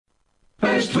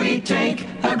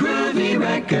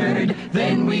record.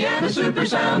 Then we add a super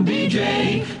sound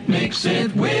DJ, mix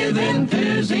it with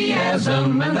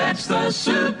enthusiasm, and that's the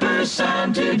super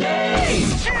sound today.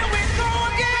 Here we go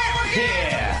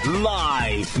again! Here,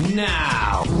 live,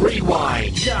 now,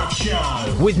 Rewind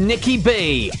show with Nikki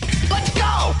B. Let's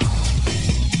go!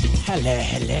 Hello.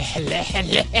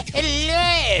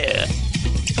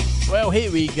 Well,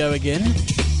 here we go again.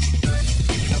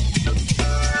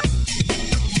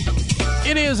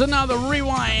 It is another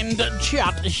Rewind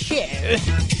Chart show.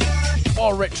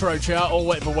 Or retro chart, or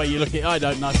whatever way you look at it, I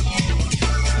don't know.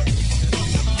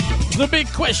 The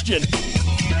big question.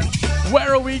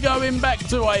 Where are we going back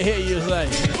to, I hear you say?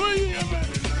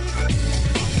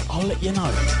 I'll let you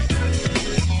know.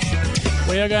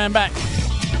 We are going back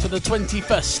to the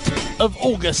 21st of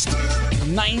August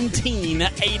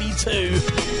 1982.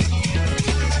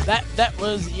 That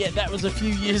was a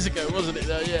few years ago, wasn't it?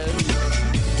 Yeah.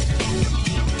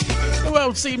 The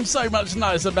world seemed so much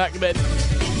nicer back then.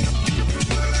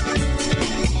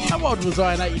 How old was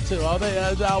I in 82?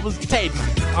 I was 10,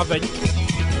 I think,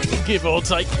 give or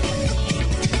take.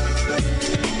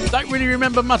 Don't really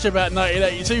remember much about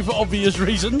 1982 for obvious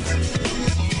reasons.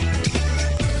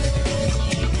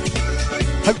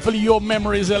 Hopefully your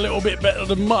memory is a little bit better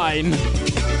than mine.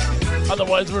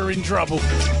 Otherwise we're in trouble.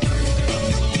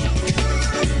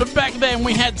 But back then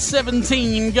we had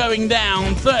 17 going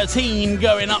down, 13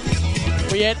 going up.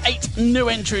 We had 8 new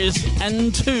entries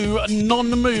and 2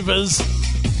 non-movers.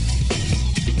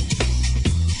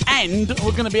 And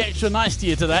we're going to be extra nice to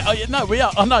you today. Oh, yeah, no, we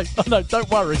are. Oh, no, don't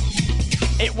worry.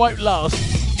 It won't last.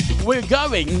 We're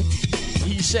going,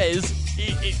 he says,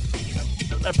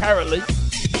 apparently,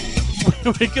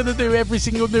 we're going to do every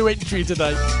single new entry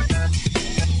today.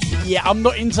 Yeah, I'm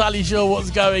not entirely sure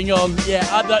what's going on. Yeah,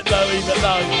 I don't know either,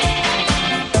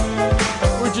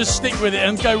 no. We'll just stick with it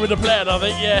and go with the plan, I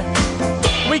think, yeah.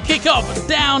 We kick off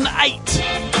down 8.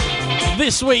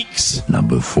 This week's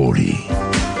number 40.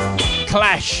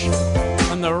 Clash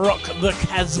and the Rock the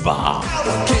Casbah.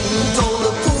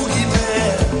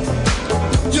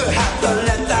 You have to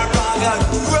let that rock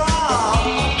drop.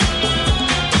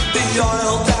 The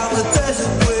oil down the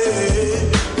desert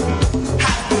way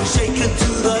has been shaken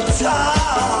to the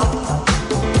top.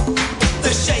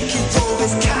 The shaking drove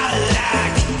his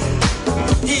Cadillac.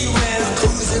 He went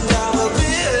cruising down the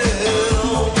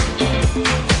hill.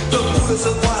 The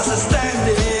Wizard was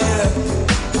standing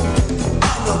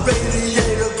on the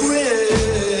radiator grill.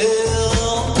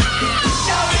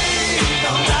 Shawty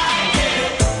don't like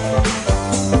it.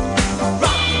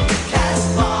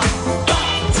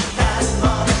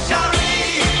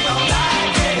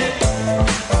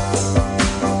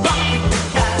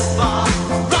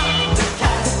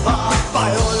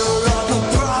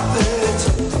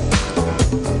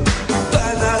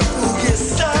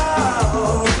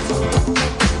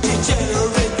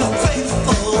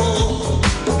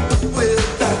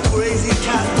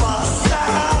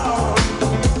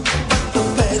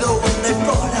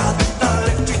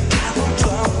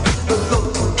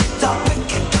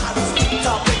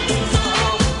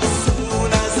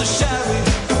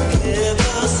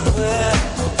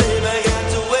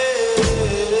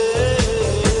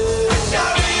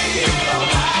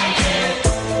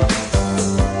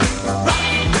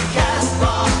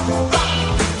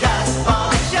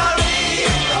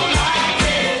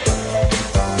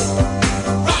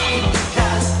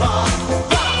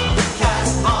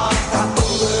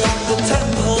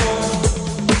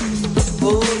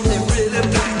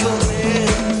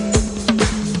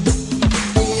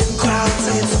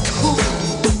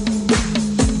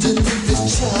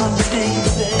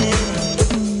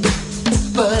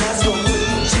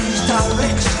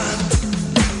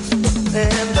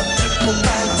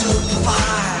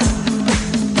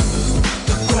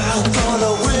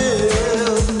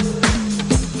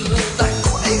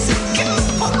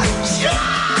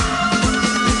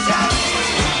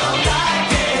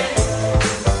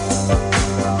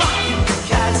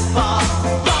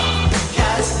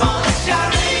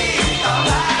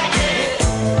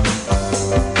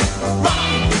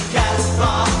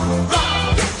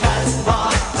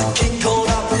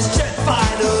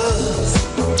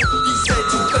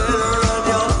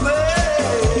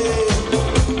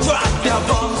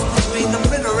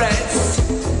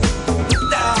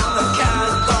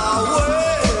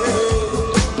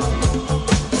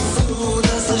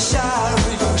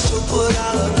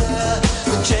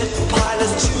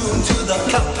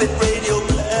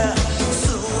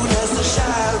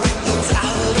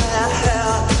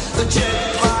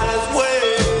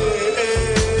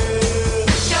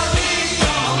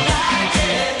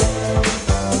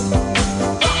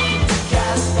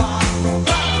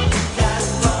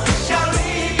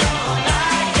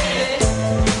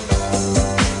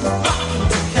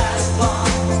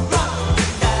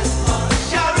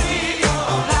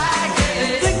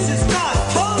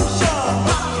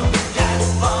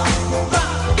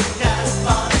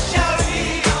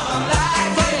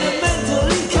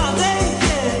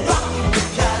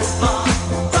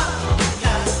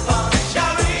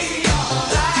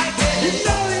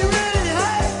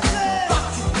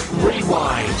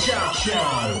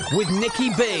 Show with Nikki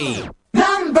B.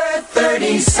 Number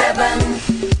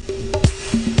 37.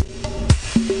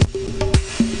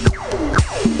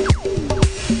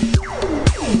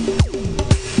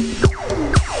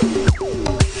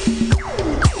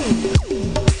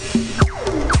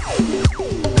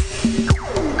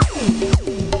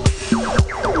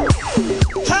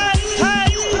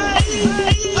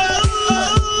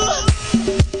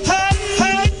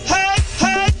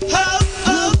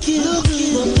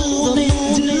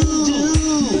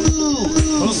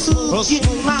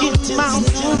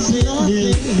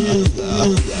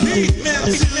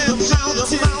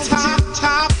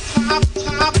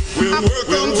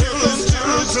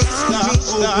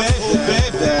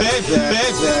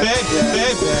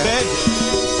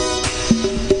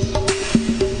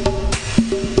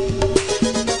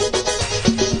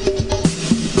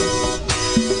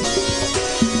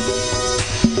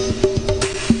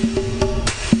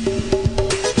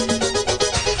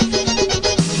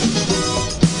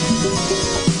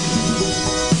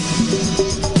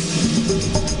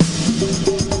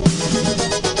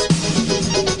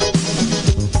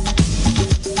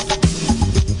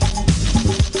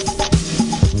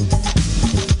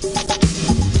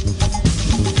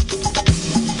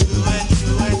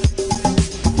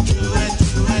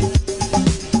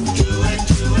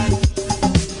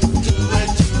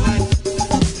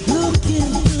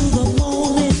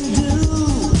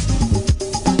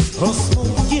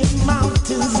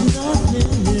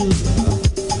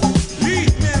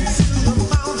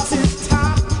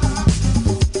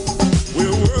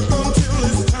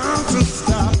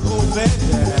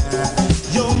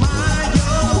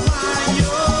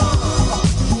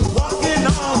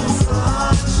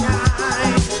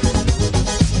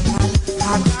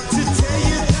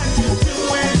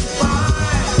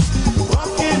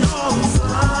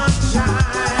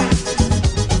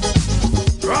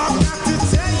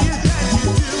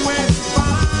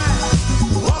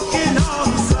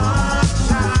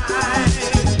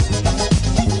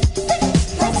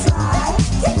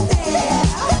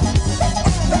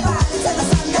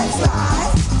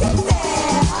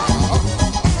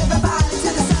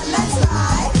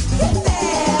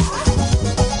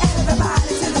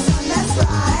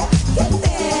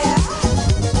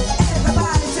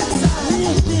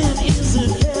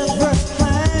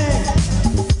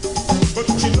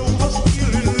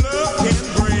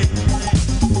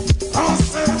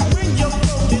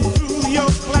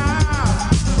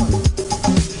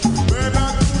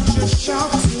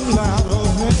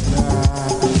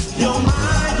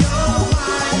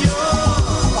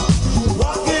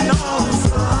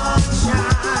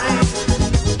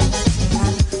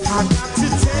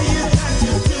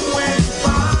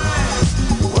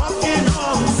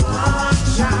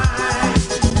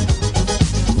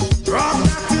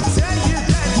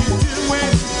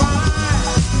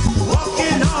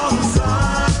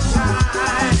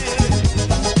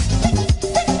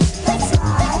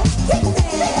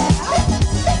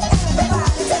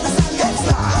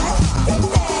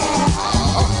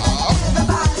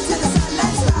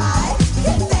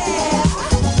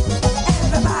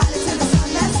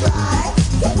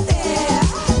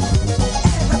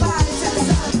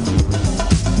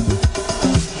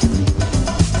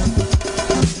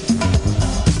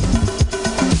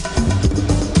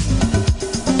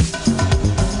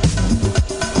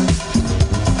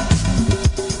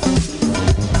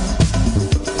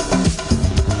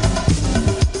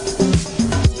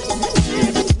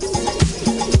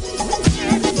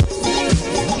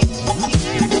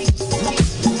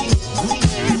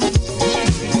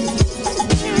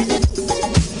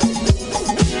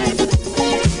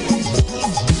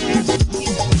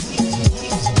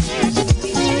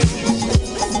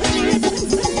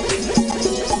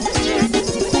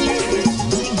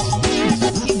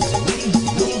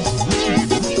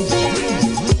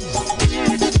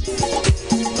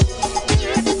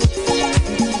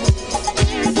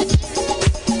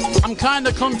 Kind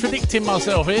of contradicting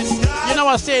myself is, you know,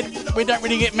 I said we don't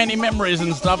really get many memories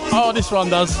and stuff. Oh, this one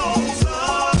does.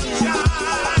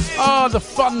 Oh, the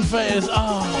fun fairs.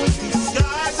 Oh.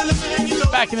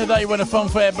 Back in the day when a fun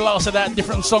fair blasted out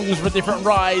different songs for different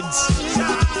rides.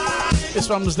 This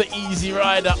one was the Easy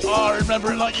Rider. Oh, I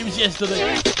remember it like it was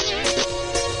yesterday.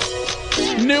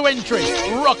 New entry,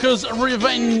 Rocker's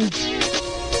Revenge.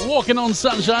 Walking on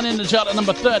Sunshine in the chart at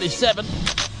number 37.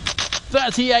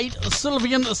 38,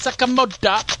 Sylvian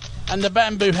Sakamoto and the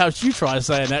Bamboo House. You try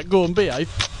saying that, go and behave.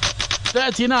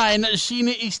 39,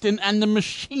 Sheena Easton and the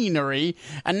Machinery.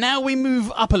 And now we move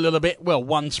up a little bit, well,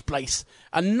 one place.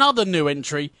 Another new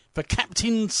entry for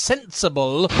Captain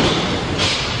Sensible.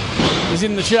 This is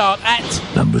in the chart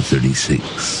at number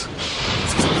 36.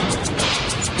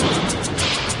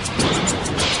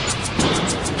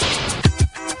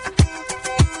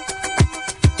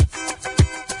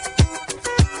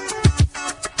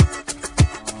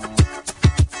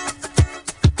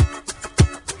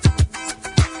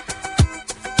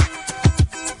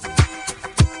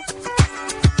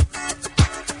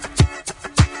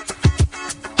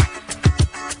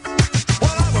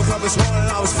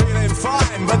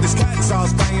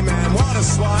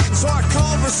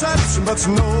 But to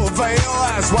no avail,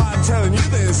 that's why I'm telling you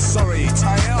this sorry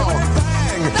tale. It went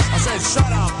bang, I said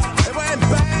shut up. It went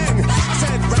bang, I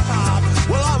said wrap up.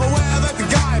 Well, I'm aware that the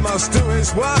guy must do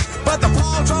his work, but the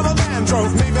pile driver man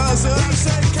drove me berserk. He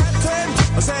said Captain,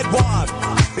 I said what?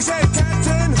 He said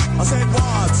Captain, I said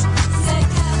what? He said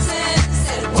Captain, I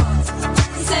said what?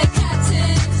 He said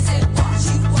Captain, I said what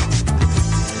you want.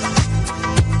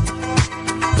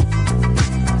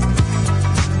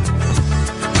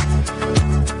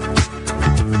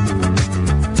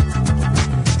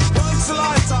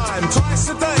 Twice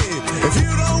a day. If you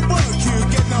don't work, you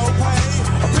get no pay.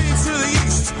 I've been to the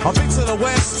east, I've been to the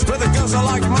west, where the girls I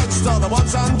like most are the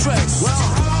ones undressed. Well,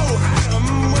 hello,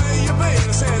 Adam, where you been?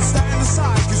 I said, stand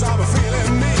aside, cause I'm a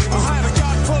feeling mean. I had a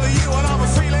gut full of you and I'm a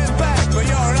feeling bad, but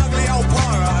you're an ugly old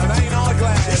pirate and ain't I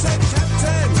glad? He said,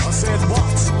 Captain, I said,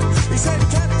 what? He said,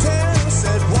 Captain, I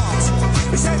said, what?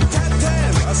 He said,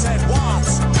 Captain, I said, what?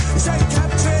 He said,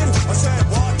 Captain, I said,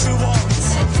 what you want? He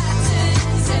said Captain,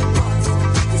 he said what?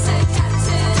 He said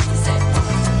Captain, he said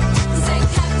what? He said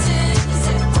Captain, he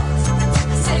said what?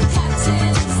 He said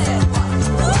Captain, he said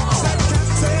what? He said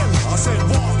Captain, I said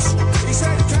what? He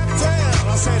said Captain,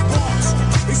 I said what?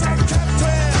 He said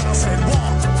Captain, I said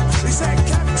what? He said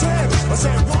Captain, I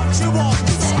said what you want?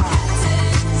 He said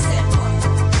Captain, he said what?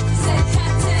 He said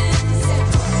Captain, he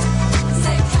said what? He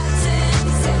said Captain,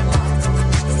 he said what?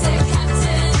 He said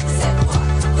Captain, he said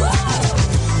what?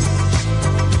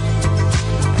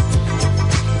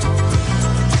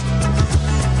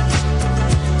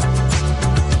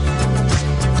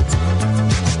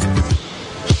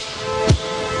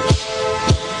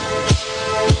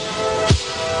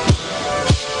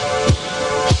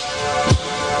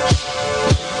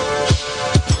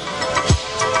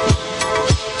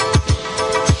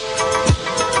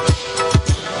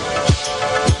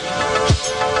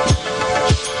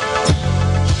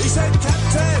 He said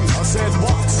Captain, I said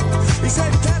what? He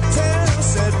said Captain, I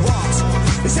said what?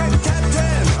 He said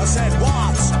Captain, I said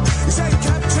what? He said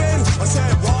Captain, I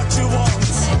said what you want?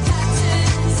 He said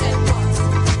Captain, he said what?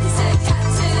 He said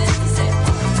Captain, he said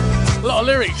what? a lot of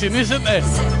lyrics in this, isn't there? He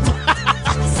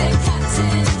said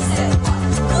Captain, he said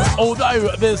what? Although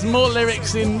there's more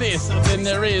lyrics in this than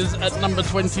there is at number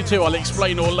 22. I'll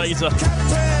explain all later.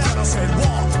 Captain, I said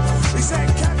what? He said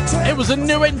Captain, It was a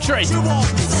new entry you want?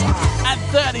 at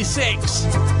 36.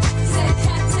 He said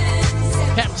Captain, he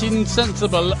said Captain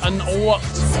Sensible and What?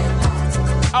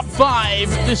 Up 5,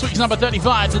 this week's number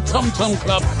 35, the Tom Tom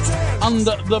Club,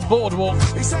 Under the Boardwalk.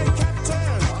 He said Captain,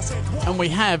 I said what? And we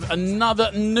have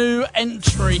another new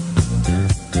entry.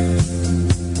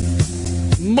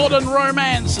 Modern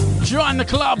Romance, Join the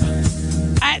Club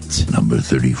at Number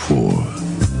 34.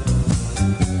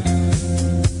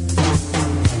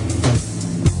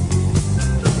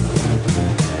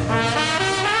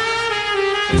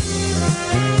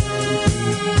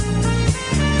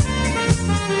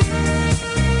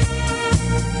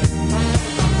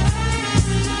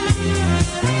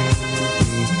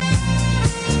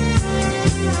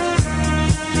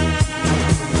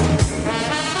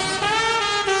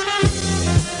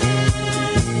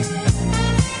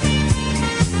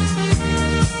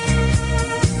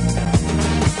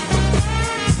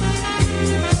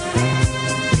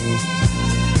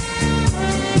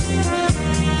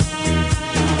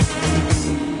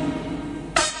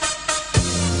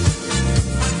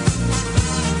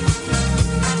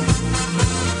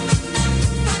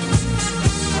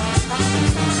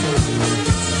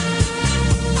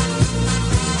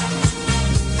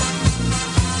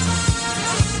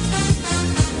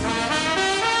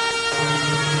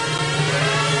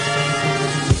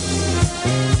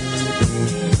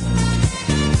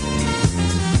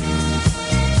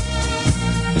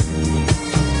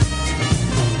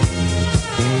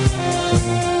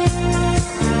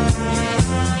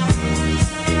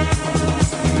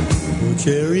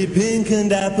 Cherry pink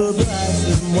and apple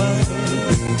blossom wine,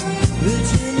 the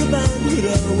jingle band would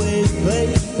always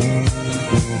play.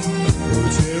 Oh,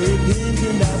 cherry pink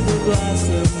and apple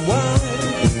blossom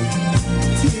wine,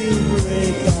 to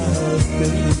break our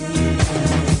faith.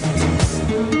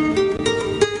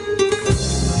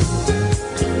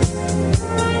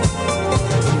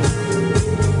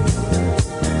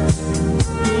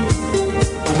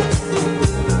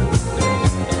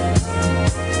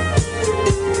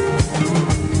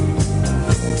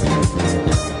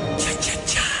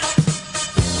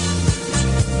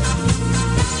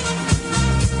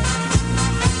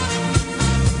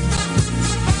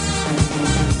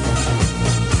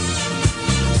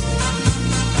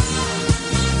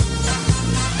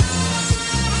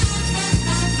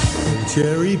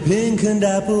 Cherry pink and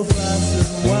apple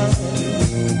blossom wine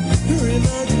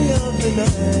reminds me of the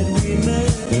night we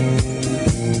met.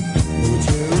 Oh,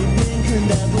 cherry pink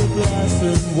and apple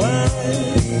blossom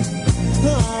wine,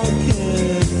 I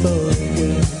can't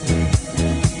forget.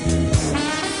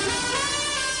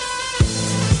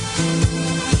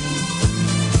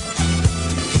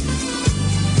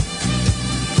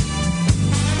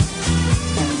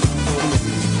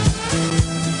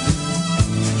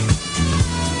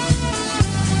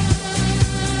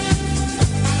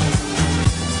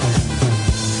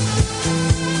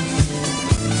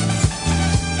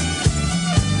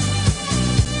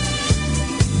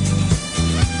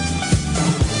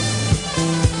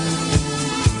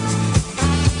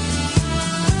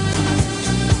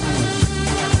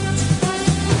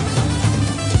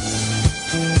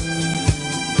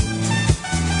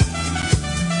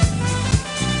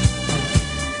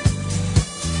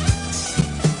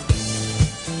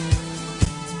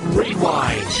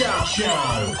 Rewind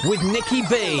with Nikki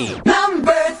B.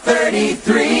 Number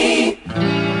 33.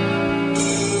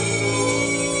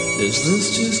 Is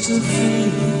this just a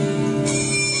feeling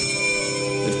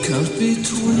that comes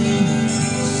between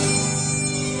us?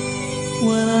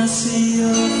 When I see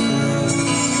your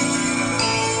face,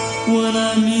 when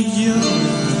I meet your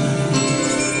eyes,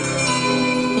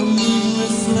 a mean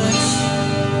reflection.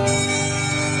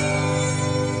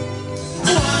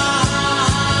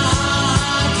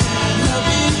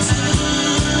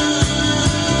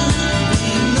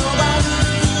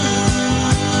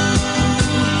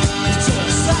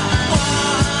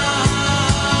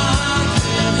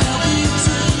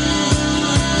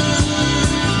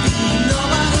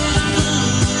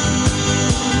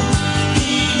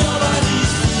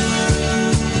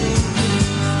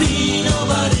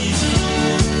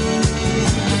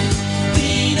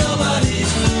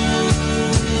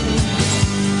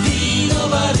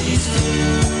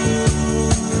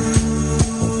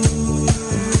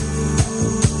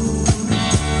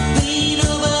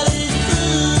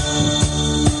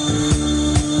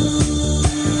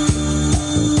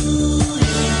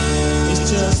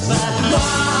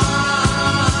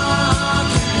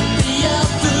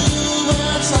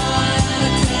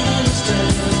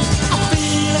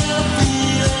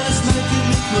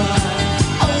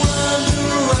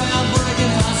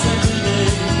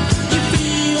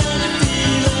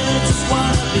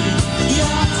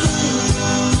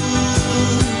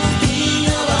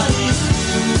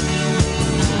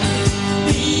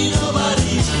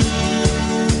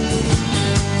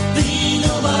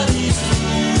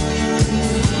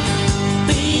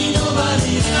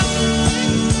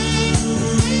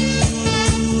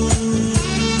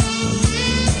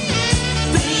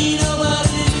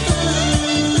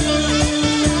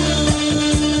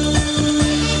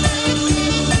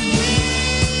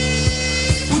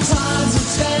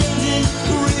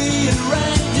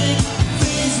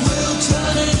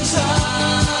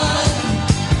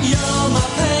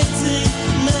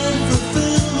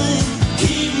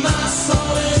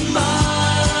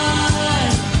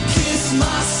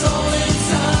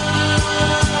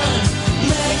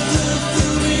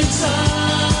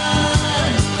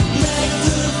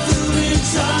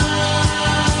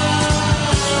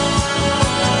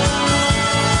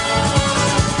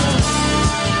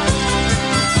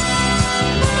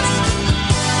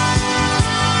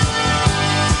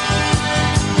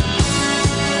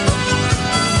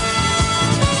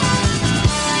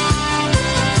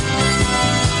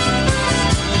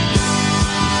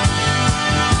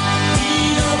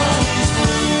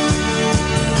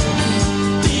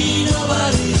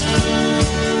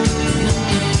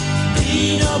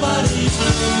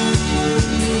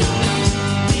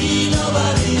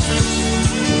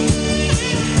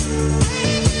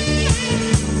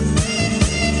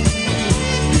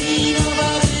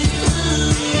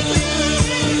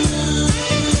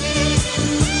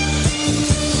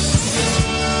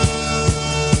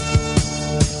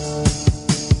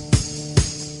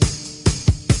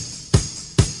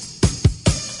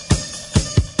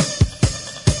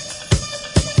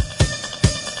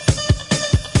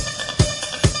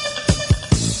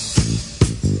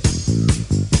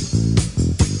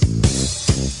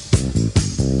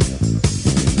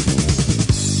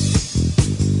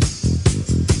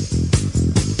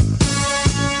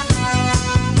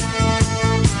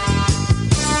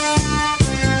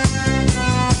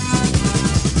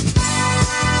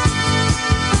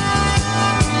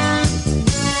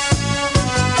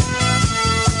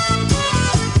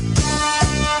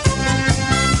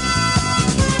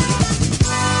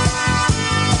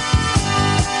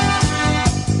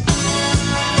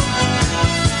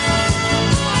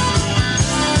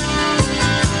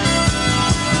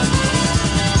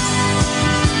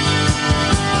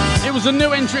 was a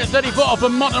new entry at 34 for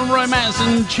Modern Romance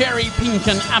and Cherry Pink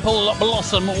and Apple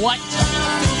Blossom White.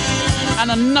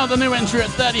 And another new entry at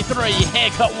 33,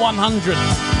 Haircut 100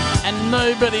 and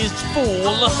Nobody's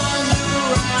Fool.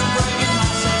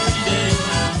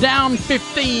 Down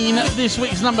 15, this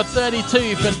week's number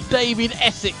 32 for David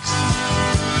Essex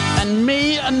and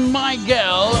Me and My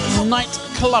Girl Night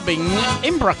Clubbing,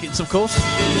 in brackets of course.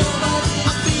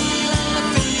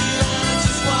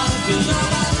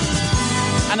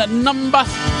 And at number...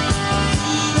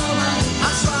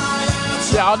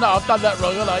 Yeah, I know, I've done that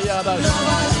wrong, haven't I? Yeah, I know.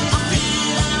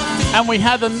 And we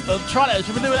had try that,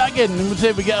 should we do that again? And we'll see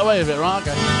if we get away with it, right?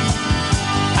 Okay.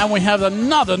 And we have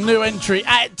another new entry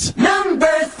at... Number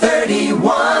 31. I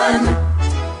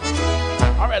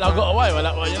reckon I got away with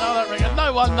that one, you know, I don't reckon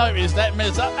no one noticed that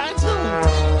mess up at all.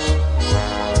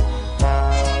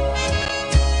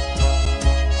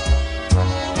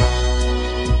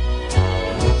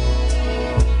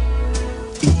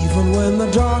 Even when the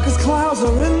darkest clouds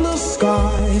are in the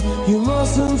sky, you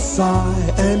mustn't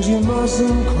sigh and you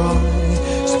mustn't cry.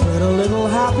 Spread a little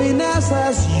happiness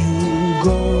as you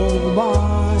go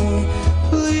by.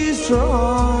 Please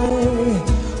try.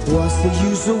 What's the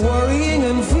use of worrying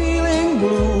and feeling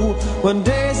blue when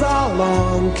days are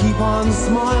long? Keep on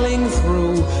smiling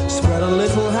through. Spread a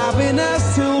little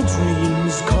happiness till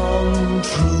dreams come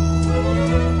true.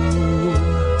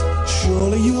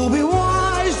 Surely you'll be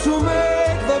wise to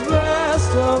make the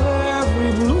best of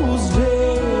every blues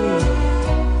day.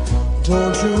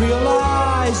 Don't you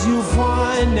realize you'll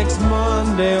find next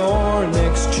Monday or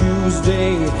next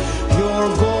Tuesday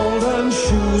your golden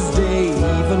shoes day?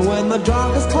 Even when the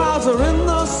darkest clouds are in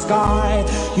the sky,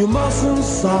 you mustn't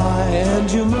sigh and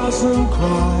you mustn't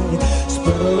cry.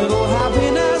 Spread a little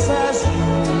happiness as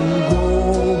you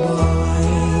go by.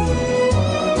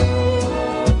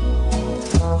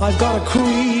 I've got a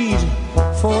creed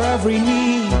for every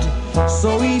need,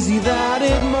 so easy that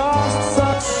it must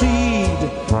succeed.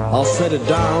 I'll set it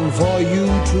down for you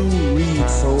to read,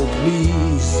 so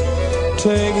please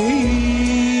take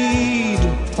heed.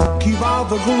 Keep out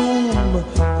the gloom,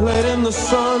 let in the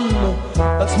sun.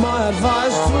 That's my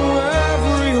advice to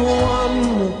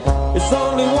everyone. It's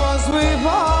only once we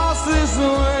pass this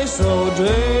way, so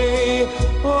day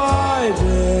by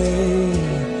day.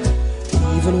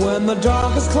 Even when the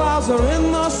darkest clouds are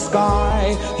in the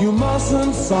sky, you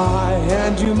mustn't sigh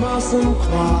and you mustn't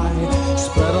cry.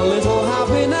 Spread a little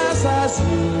happiness as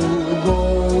you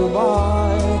go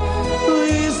by.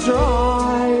 Please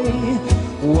try.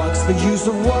 What's the use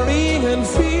of worrying and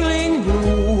feeling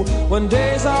blue when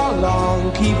days are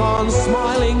long? Keep on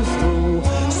smiling through.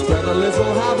 Spread a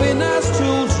little happiness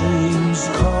till dreams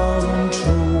come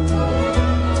true.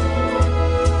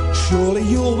 Surely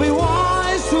you'll be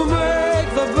wise to make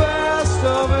the best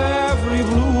of every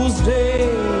blues day.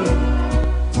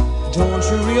 Don't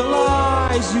you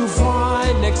realize you'll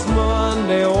find next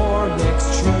Monday or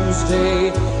next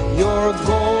Tuesday your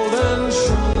golden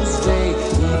shoes day?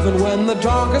 Even when the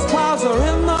darkest clouds are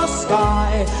in the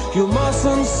sky, you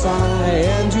mustn't sigh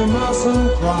and you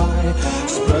mustn't cry.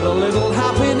 Spread a little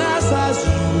happiness as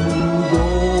you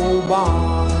go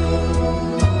by.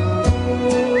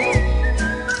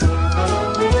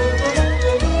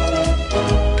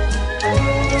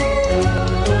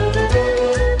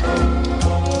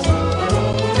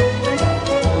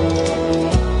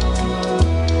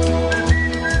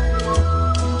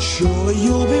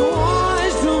 You'll be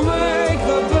wise to make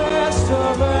the best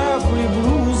of every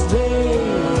blues day.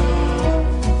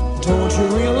 Don't you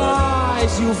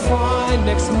realize you'll find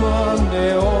next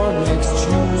Monday or next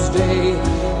Tuesday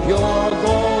your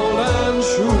golden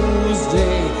shoes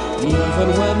day? Even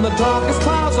when the darkest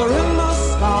clouds are in the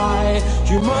sky,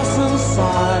 you mustn't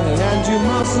sigh and you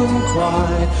mustn't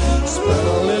cry. Spread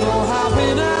a little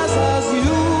happiness as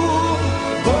you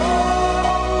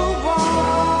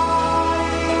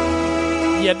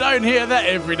You don't hear that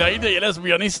every day, do you? Let's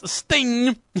be honest.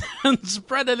 Sting and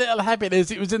Spread a Little Happiness.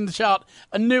 It was in the chart.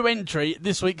 A new entry.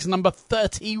 This week's number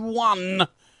 31.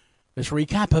 Let's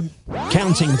recap them.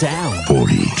 Counting down.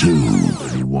 42,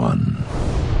 31,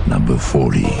 number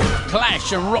 40.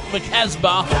 Clash and Rock the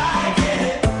Casbah.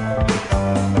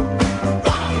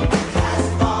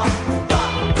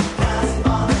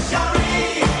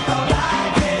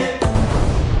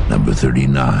 Number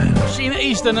 39. Sheena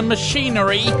Easton and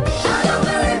Machinery.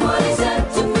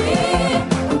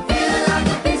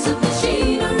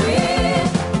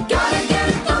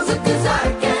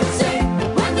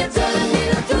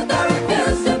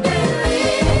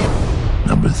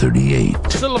 Number 38.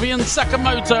 Sylvian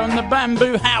Sakamoto and the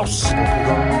Bamboo House.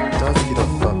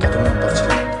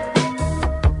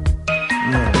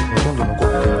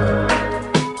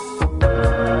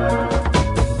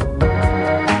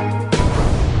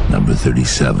 Number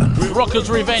 37. Rockers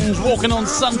Revenge, Walking on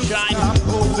Sunshine.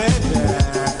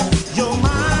 You're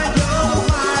mine,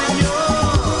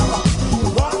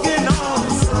 walking on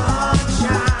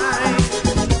sunshine.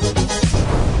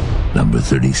 Number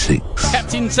 36.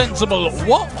 Captain Sensible,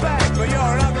 what? But you're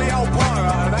an ugly old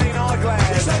pirate, ain't I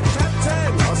glad? He said,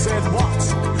 Captain, I said, what?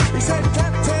 He said,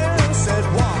 Captain, I said,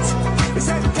 what? He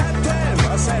said, Captain,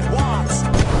 I said,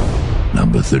 what?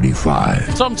 Number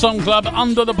 35. Tom Tom Club,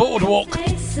 Under the Boardwalk.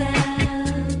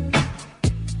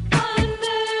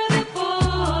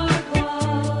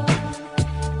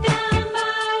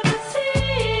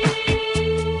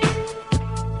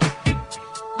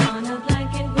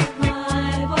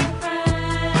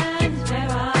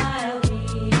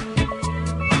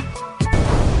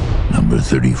 Number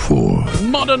 34.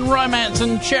 Modern Romance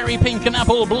and Cherry Pink and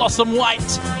Apple Blossom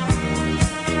White.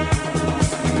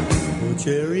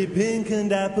 Cherry pink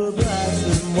and apple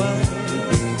blossom white,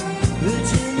 the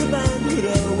jingle band would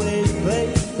always play.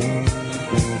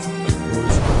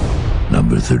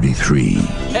 Number 33.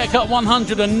 Haircut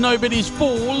 100 and Nobody's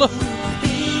Fool.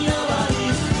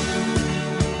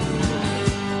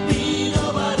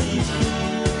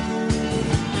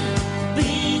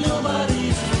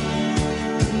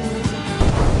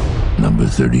 Number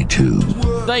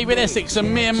 32. David Essex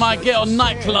and Me and My Girl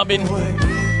Nightclubbing.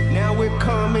 Now we're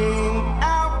coming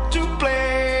out to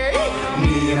play.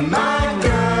 Me and my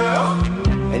girl,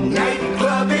 and night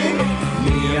clubbing.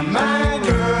 Me and my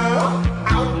girl,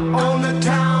 out on the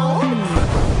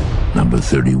town. Number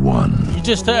 31. You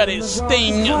just heard it,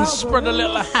 Sting and Spread a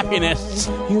Little Happiness.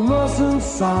 You mustn't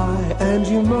sigh and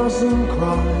you mustn't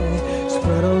cry.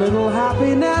 Spread a little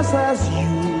happiness as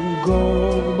you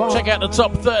go by. Check out the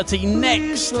top 30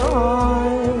 next.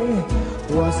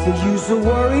 What's the use of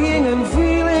worrying and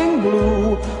feeling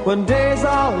blue when days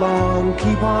are long?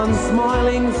 Keep on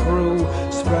smiling through.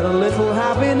 Spread a little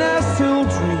happiness till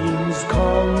dreams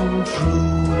come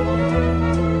true.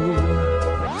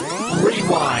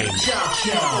 Rewind.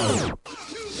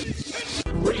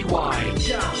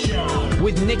 Rewind.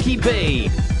 With Nikki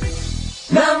B.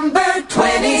 Number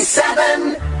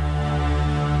 27.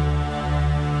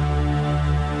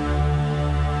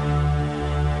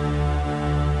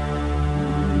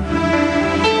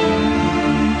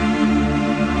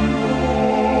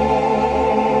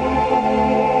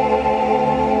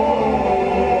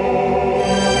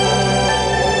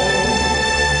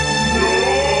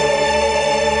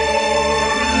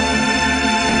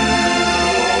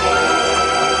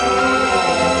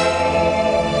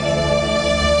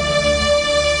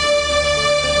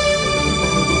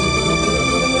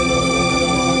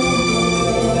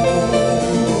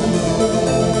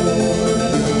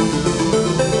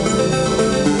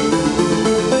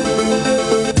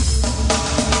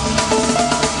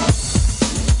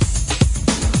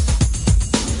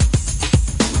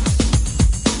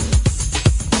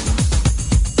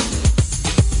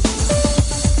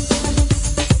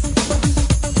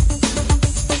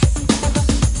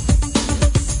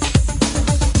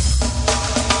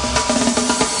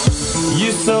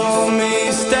 You saw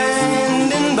me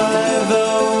standing by the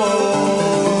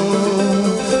wall,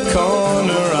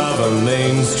 corner of a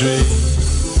main street,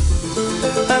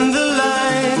 and the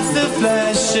lights are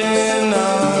flashing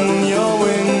on your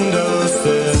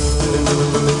windowsill.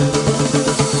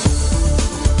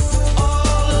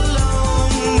 All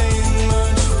alone ain't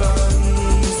much fun,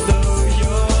 so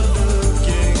you're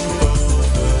looking for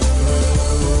the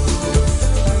thrill,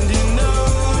 and you know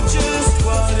just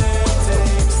what it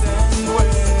takes and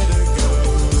where to go.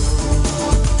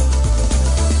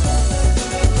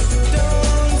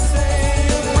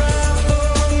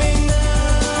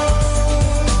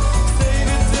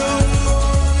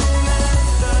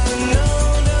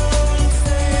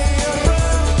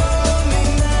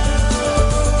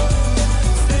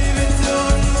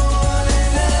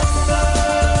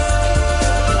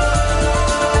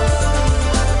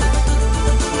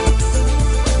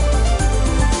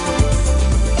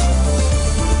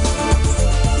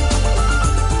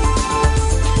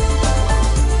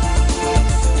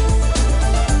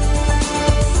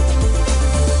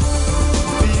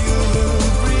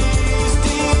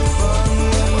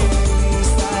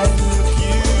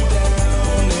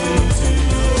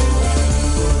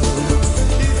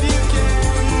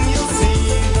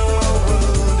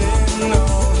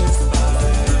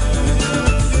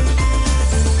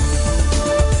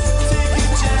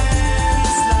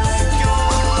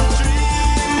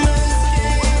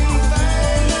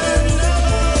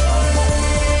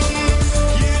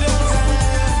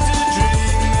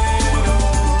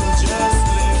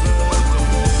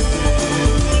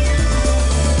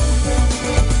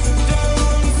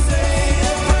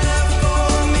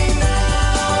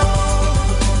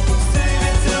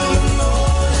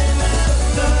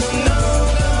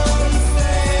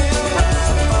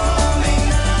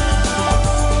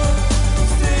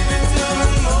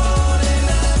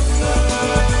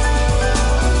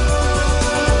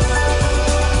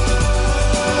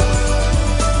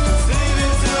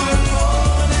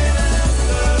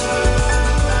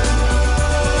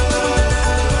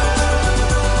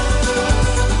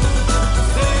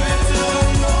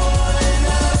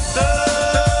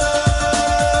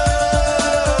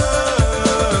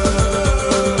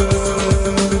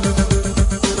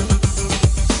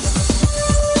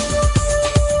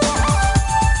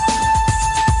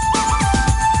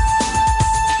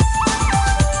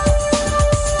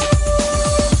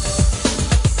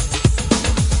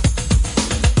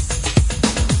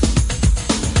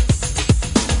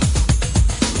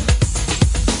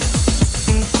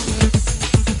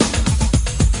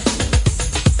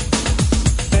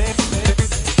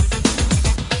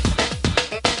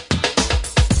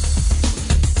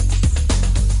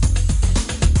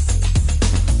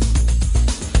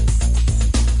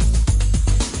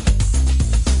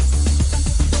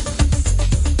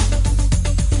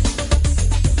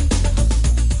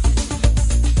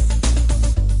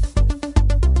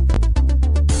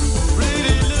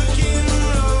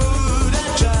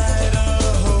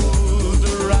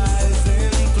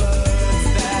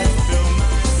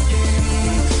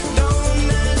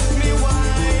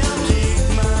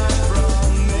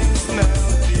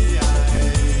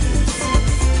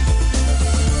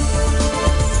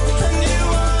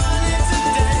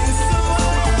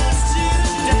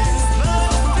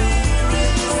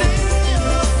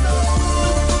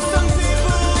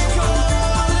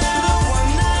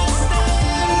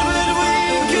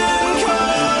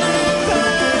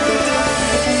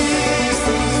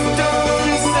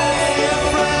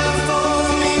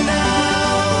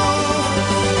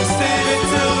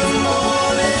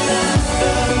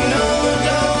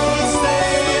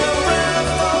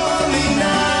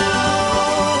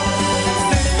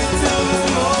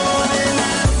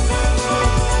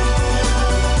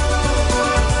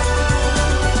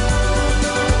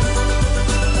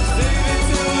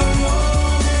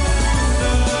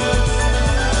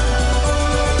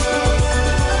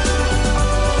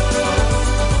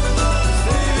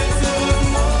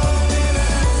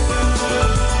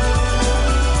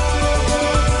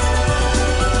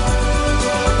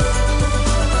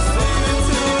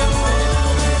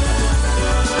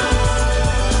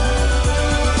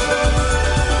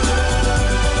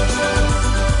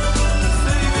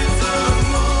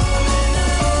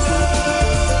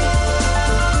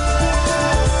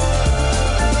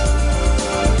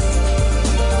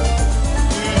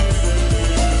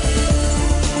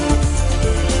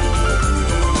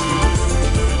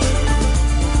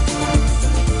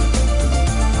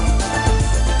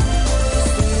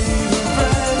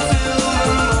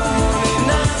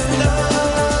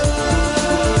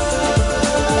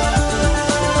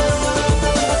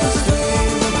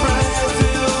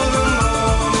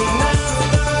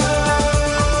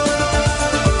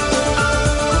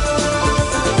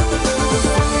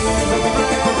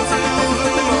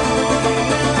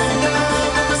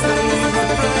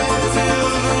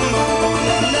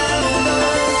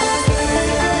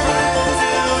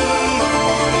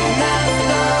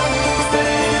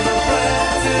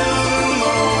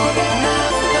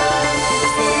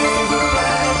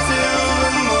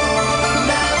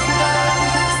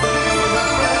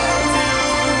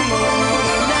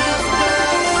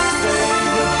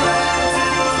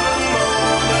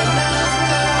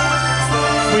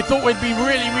 we'd be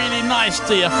really, really nice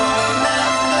to you.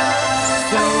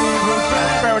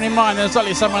 Bearing in mind there's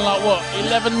only something like, what,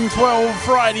 11, 12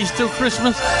 Fridays till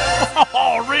Christmas?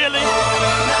 Oh, really?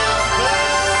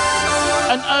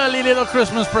 An early little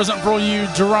Christmas present for all you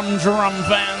Drum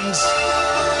fans.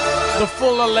 The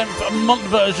fuller length month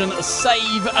version,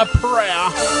 Save a Prayer.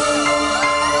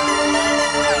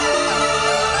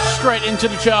 Straight into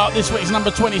the chart, this week's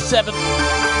number 27.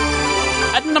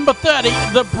 At number 30,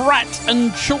 The Brat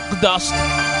and Chalk Dust,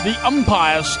 The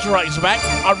Umpire Strikes Back.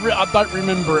 I don't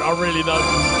remember it, I really don't.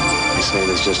 They say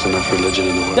there's just enough religion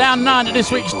in the world. Down 9 to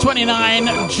this week's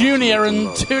 29, Junior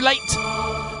and Too Late.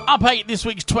 Up 8 this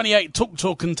week's 28,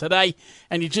 Talkin' Today.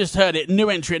 And you just heard it, new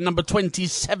entry at number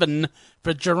 27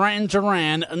 for Duran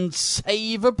Duran and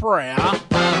Save a Prayer.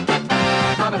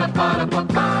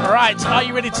 Alright, are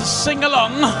you ready to sing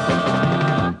along?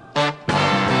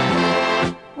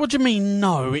 What do you mean,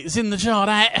 no? It's in the chart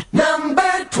at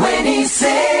Number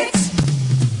 26.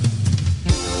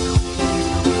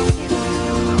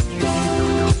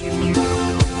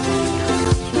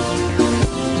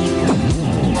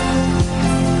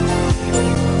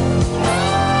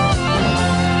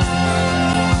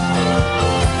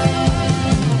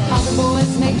 Other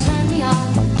boys may turn me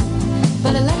on,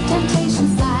 but I let temptation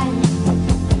slide.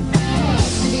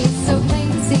 Used to be so plain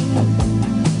to see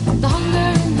the hunger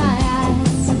in my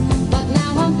eyes, but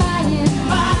now I'm buying,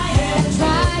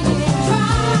 trying.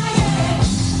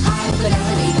 High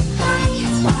fidelity,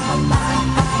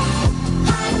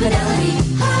 high fidelity,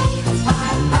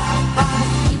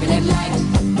 keeping it light,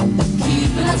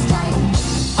 keeping us tight.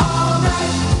 All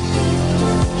right,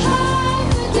 high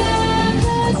fidelity.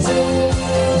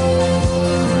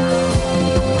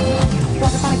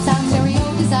 Waterpipe sound, stereo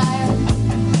desire,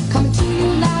 coming to you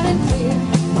loud and clear.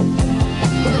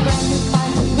 With a brand new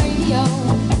 5 radio,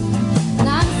 and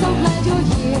I'm so glad you're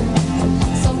here.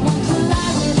 Someone to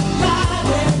lie with,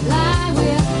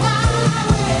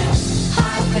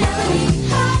 high fidelity,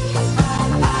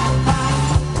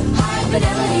 high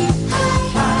fidelity,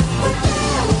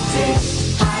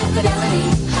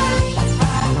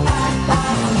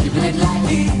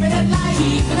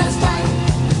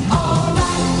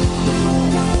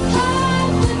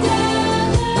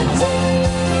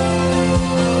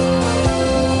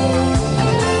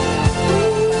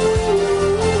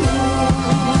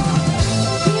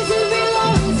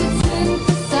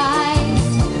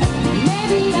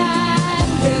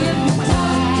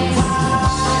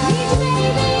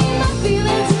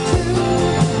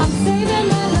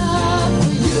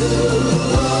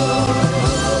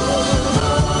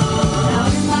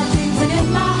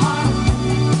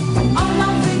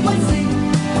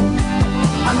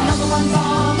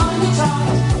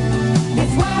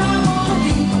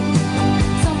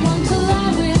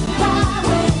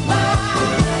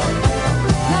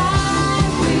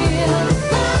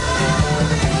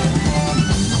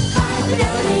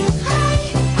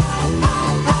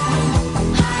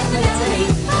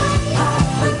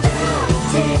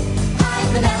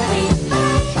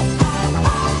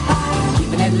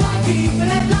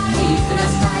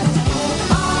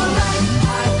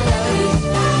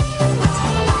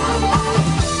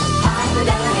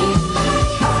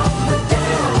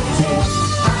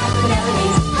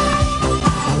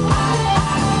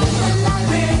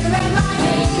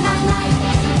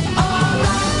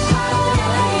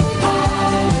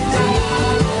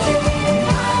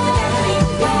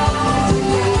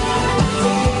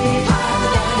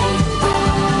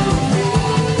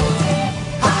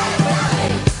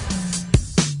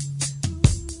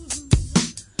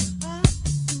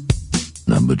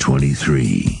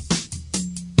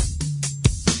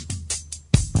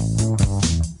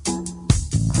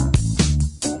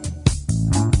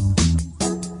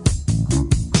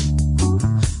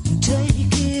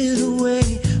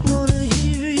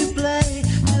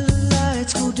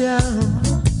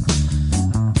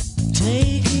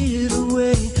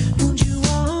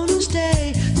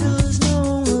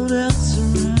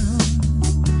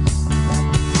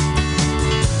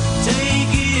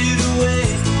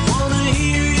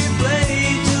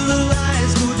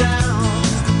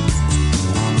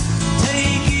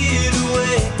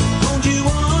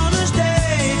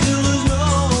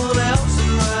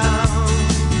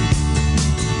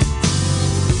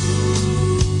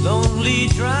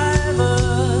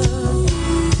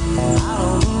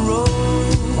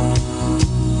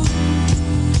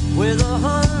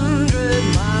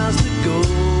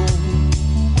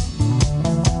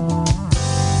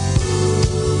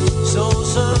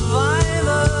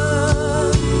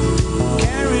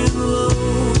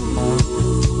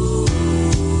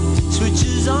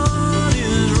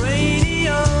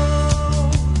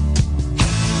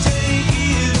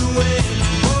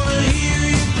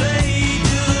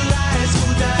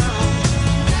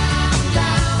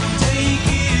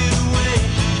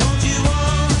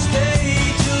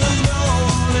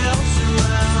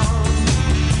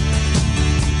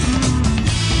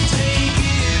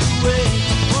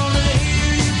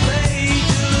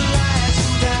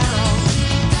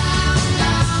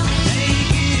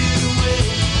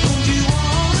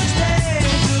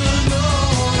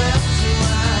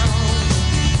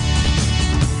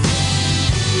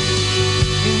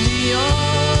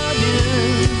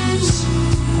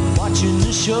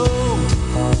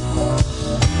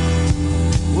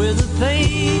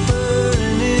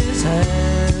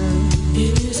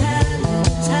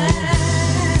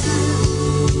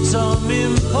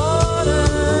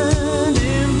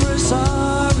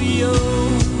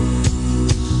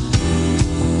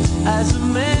 has a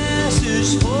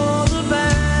message for the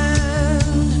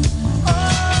band.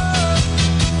 Oh,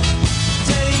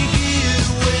 take it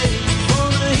away.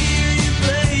 Wanna hear you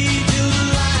play till the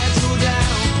lights go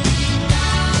down.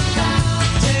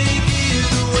 Take it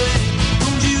away.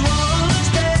 Don't you wanna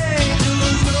stay till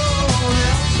there's no one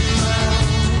else around?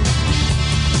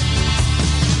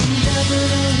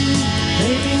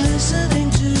 Maybe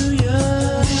listening to you.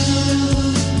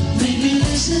 Maybe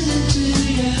listening to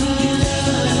you.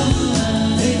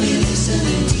 Maybe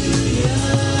listening to you.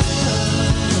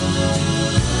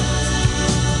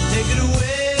 Take it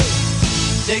away.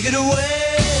 Take it away.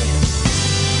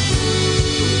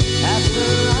 After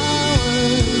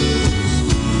hours,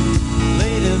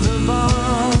 late in the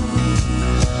bar,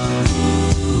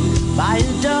 by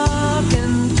a dark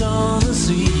and corner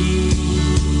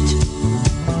seat,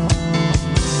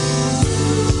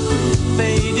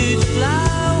 faded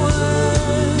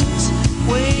flowers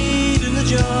wait in the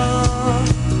jar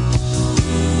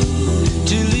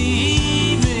till the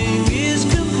evening is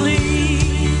complete.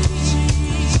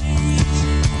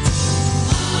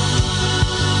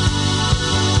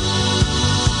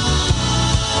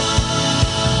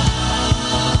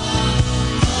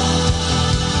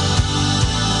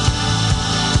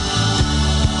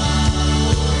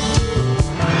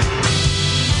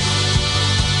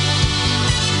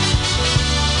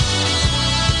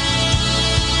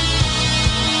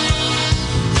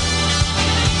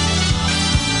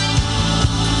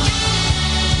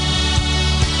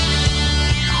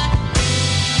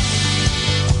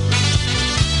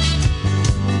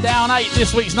 Down 8,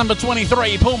 this week's number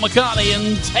 23, Paul McCartney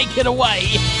and Take It Away.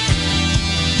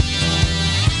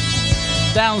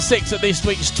 Down 6 at this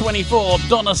week's 24,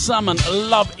 Donna Summer,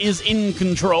 Love Is In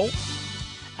Control.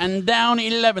 And down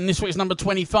 11, this week's number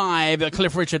 25,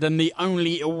 Cliff Richard and The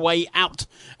Only Way Out.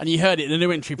 And you heard it, the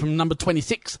new entry from number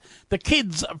 26, The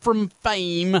Kids from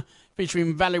Fame,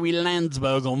 featuring Valerie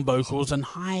Landsberg on vocals and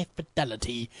High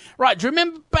Fidelity. Right, do you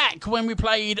remember back when we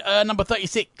played number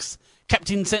 36,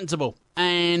 Captain Sensible,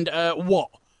 and What?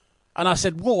 And I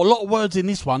said, whoa, a lot of words in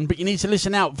this one, but you need to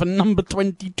listen out for number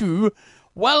 22.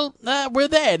 Well, we're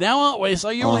there now, aren't we? So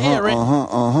you'll hear it.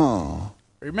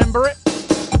 Remember it?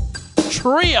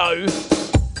 Trio.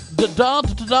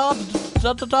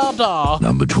 Da-da-da-da-da-da-da-da.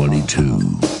 Number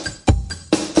 22.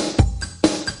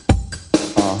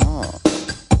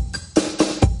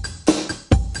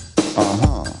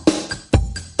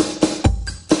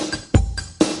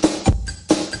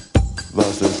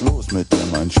 Was ist los mit dir,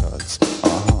 mein Schatz?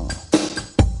 Aha.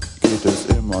 Geht es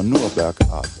immer nur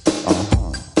bergab?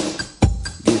 Aha.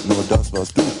 Geht nur das,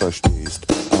 was du verstehst?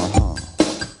 Aha.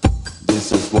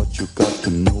 This is what you got to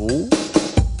know.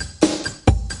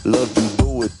 Love you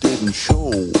though it didn't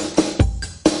show.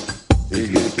 Ich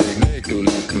lieb dich nicht, du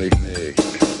liebst mich nicht.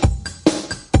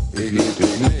 Ich lieb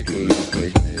dich nicht, du liebst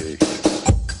mich nicht.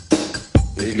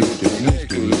 Ich lieb dich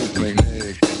nicht, du liebst mich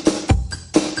nicht.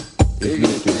 Ich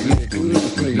lieb dich nicht, du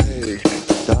liebst mich nicht.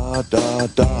 Da, da,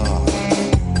 da.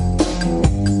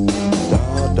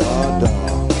 Da, da, da.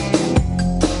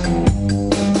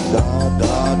 Da,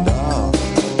 da, da.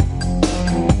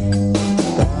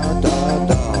 Da, da,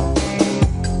 da.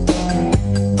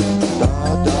 Da,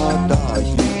 da, da.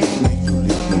 Ich lieb dich nicht, du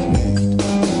liebst mich nicht.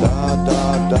 Da, da,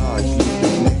 da. Ich lieb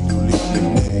dich nicht, du liebst mich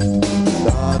nicht.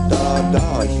 Da, da, da.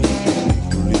 Ich lieb dich nicht,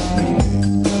 du liebst mich nicht.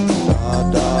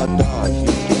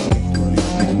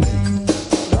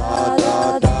 Da, da,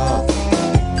 da. Ich lieb dich nicht.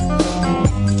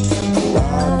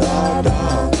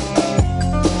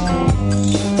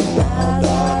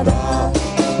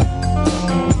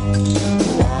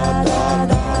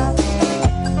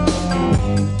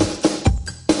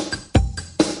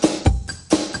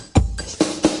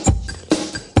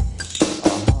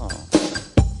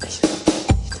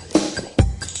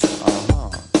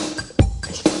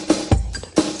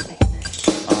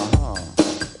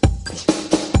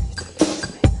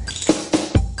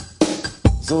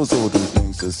 So, du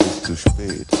denkst, es ist zu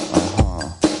spät,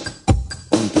 aha.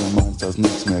 Und du meinst, dass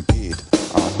nichts mehr geht,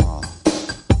 aha.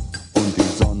 Und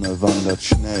die Sonne wandert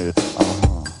schnell,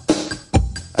 aha.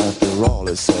 After all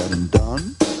is said and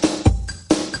done,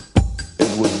 it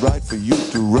was right for you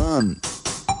to run.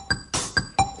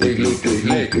 Ich lieb dich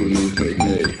nicht, du liebst mich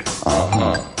nicht,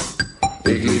 aha.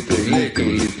 Ich lieb dich nicht, du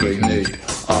liebst mich nicht,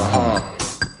 aha.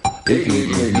 Ich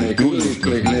lieb dich nicht, du liebst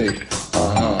mich nicht,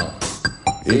 aha.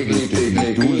 Ich lieb dich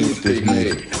nicht, du liebst dich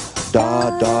nicht. Da,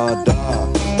 da, da.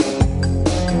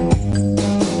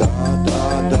 Da,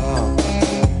 da, da.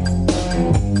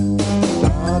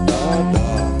 Da, da, da.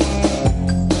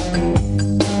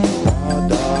 Da,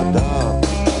 da, da.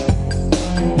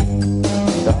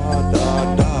 Da, da,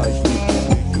 da. Ich lieb dich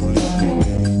nicht, du liebst mich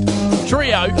nicht.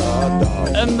 Trio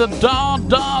and the Da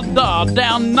Da Da,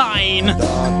 down 9.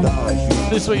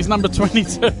 This week's number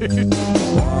 22. And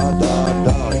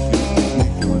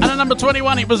at number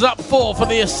 21, it was up 4 for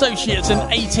the Associates and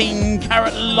 18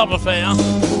 Karat Love Affair.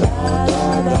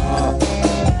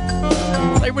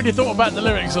 They really thought about the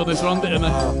lyrics on this one, didn't they?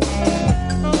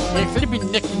 Yeah,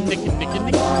 flipping nicky, and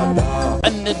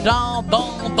the da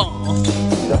da da.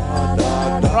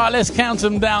 Right, let's count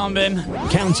them down then.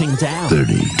 Counting down.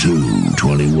 32,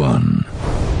 21.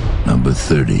 Number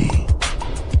 30.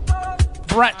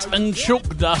 Brat and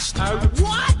Chalk Dust.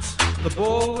 What? The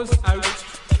ball was out.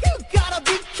 You gotta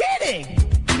be kidding!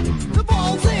 The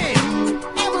ball's in!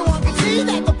 Everyone can see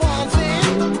that the ball's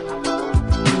in!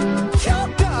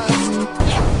 Chalk dust!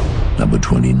 Number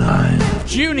 29.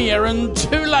 Junior and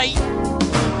Too Late.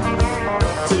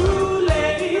 Too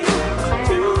late,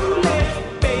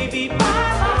 baby, bye.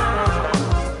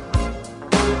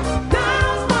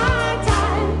 Now's my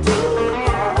time to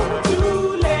go.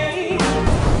 Too late.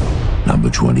 Number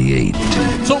 28.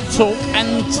 Talk Talk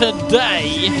and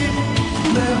Today.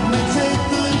 Let me take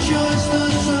the choice the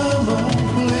summer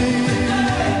please.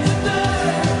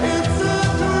 It's a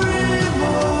dream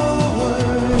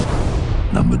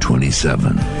away. Number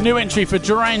 27. New entry for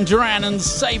Duran Duran and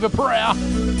Save a Prayer.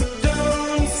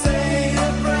 Don't say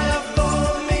a prayer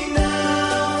for me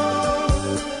now.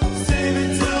 Save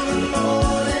it till the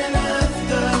morning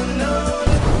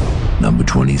afternoon. Number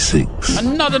 26.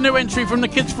 Another new entry from the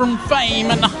Kids from Fame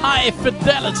and High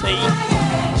Fidelity.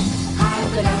 High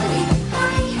fidelity,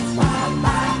 high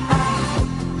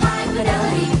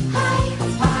fidelity,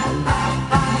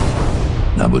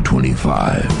 Number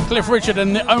 25. Cliff Richard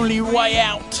and The Only Way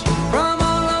Out. From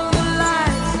all of the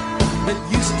lights that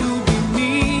used to be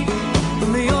me,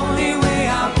 the only way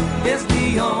out is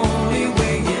the only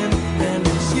way in, and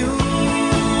it's you.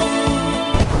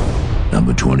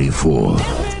 Number 24.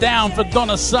 Down for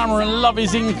Donna Summer and Love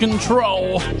Is In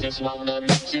Control.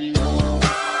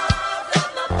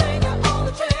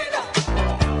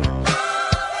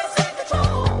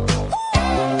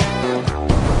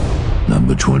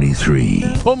 Number 23.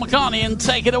 Paul McCartney and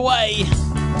Take It Away.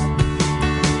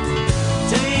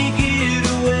 Take it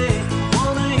away,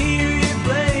 wanna hear you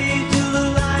play till the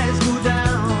lights go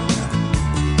down.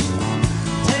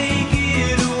 Take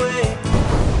it away.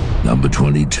 Number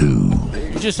 22.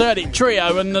 You just heard it,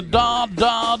 Trio and the Da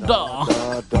Da Da.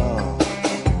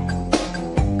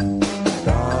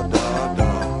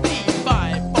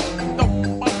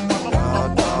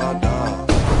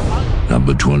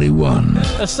 Number 21.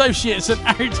 Associates and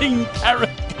 18 Karat.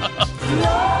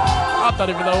 I don't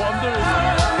even know what I'm doing.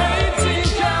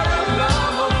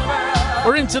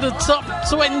 We're into the top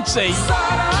 20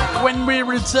 when we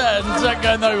return. Don't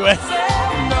go nowhere.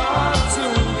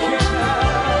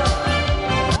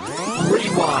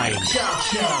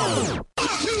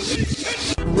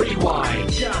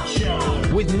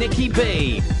 Rewind with Nikki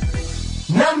B.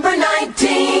 Number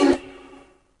 19!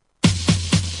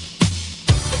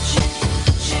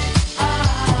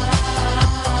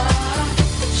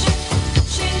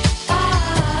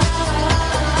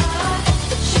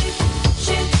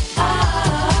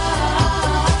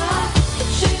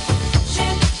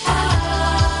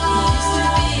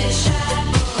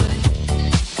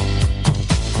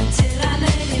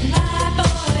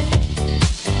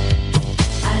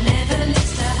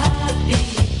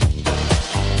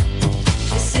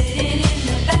 Sitting in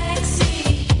the back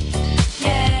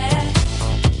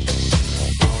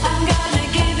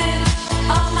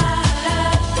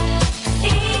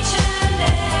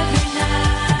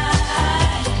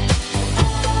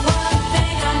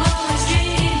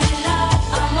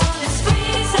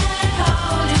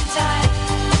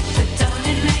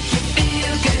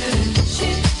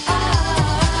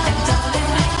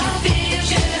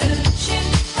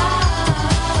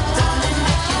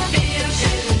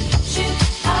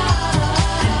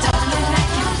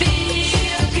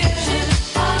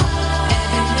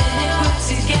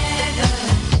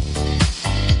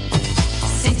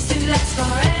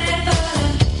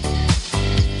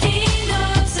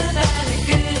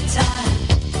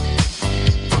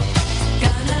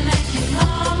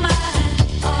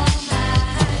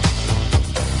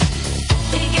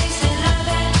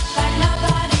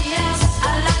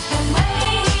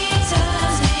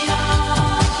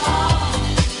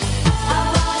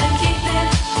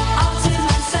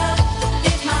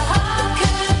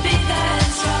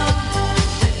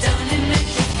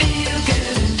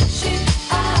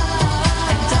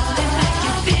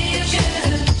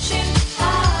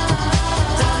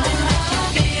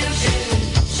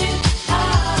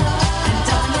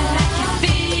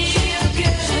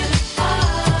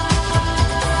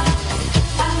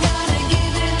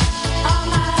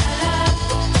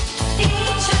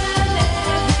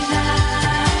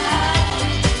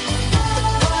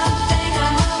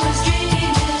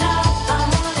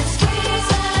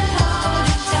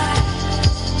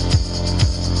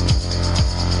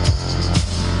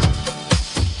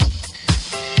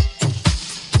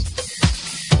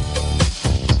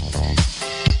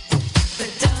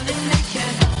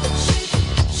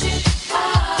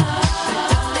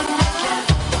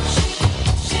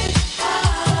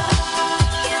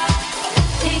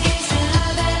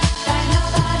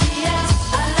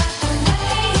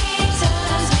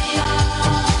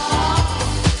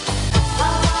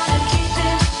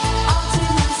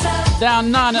Down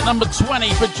 9 at number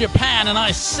 20 for Japan, and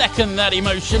I second that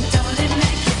emotion.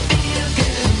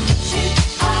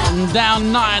 And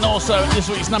down 9 also at this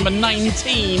week's number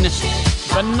 19,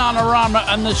 Bananarama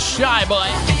and the Shy Boy.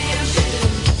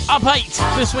 Up 8,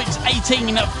 this week's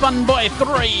 18 at Fun Boy 3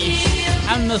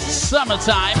 and the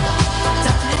Summertime.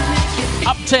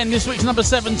 Up 10, this week's number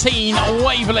 17,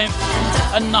 Wavelength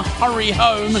and the Hurry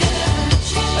Home.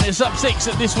 And it's up 6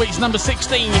 at this week's number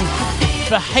 16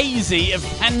 for Hazy of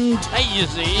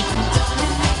Fantasy.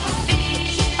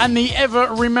 And the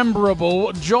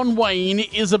ever-rememberable John Wayne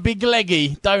is a big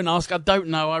leggy. Don't ask, I don't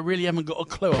know. I really haven't got a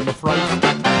clue, I'm afraid.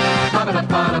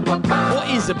 What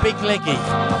is a big leggy?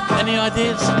 Any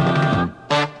ideas?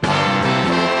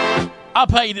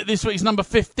 Up 8 at this week's number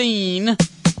 15.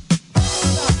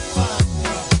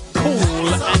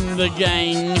 Cool and the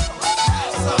Gang.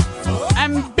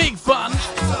 And Big Fun.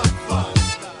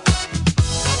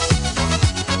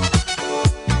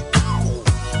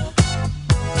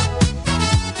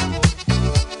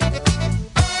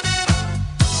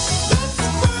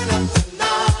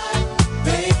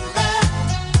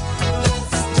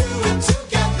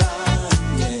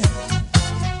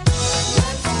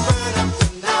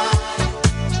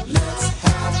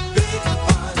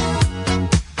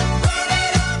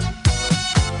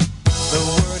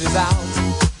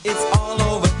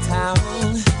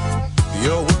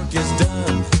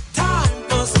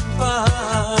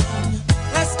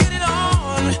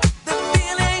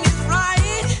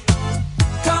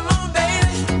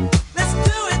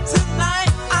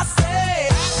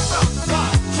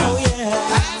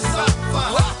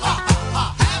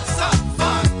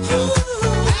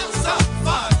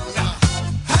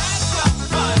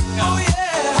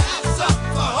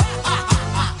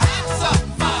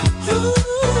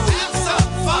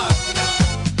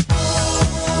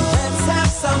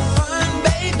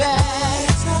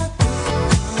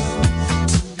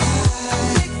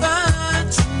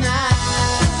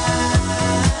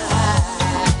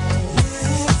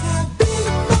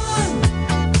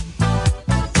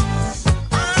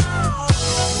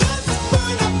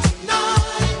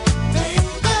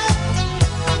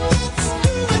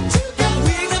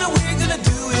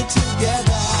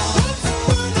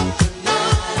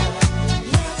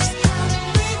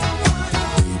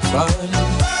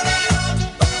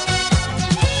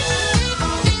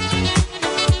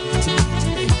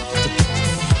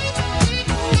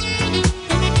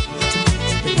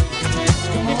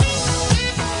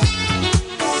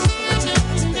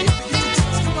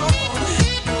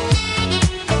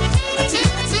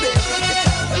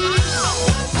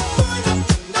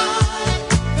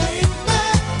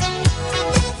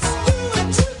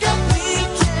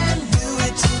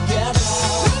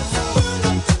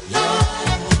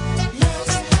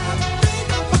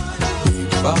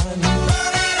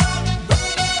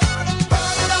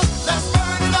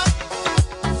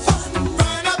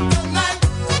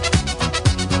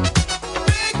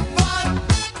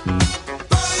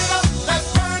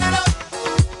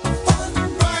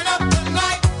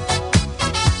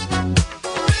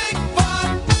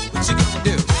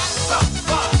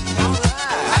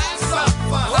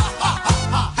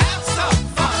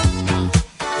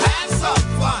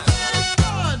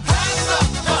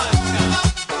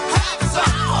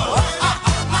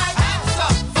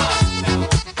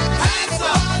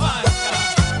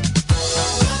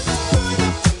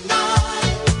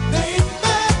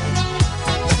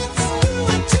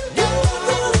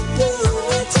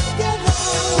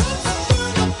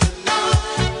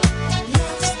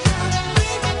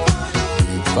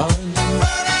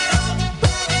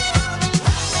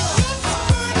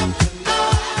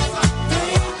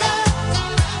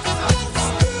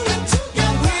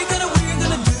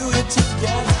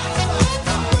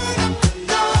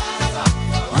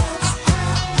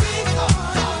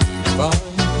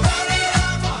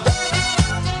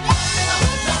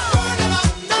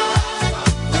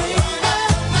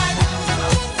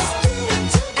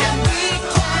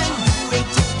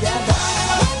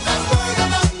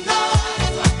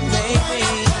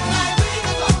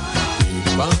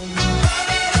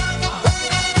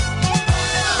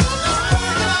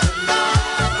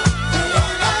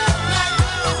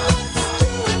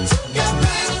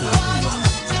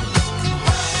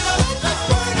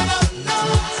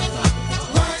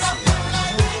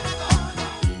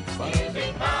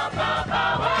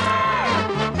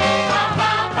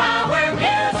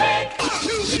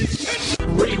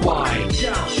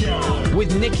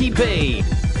 with Nikki B.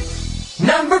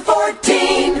 Number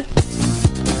 14.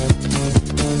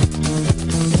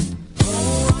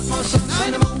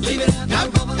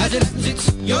 As it happens,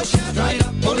 it's your shot. Try it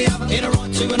up, pull it up, in a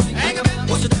run, 2 and 8. Hang about,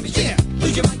 what's the damage? Yeah,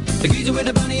 lose your mind. The geezer with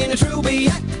the bunny and the true.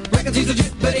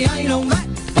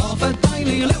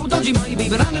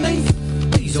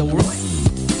 alright.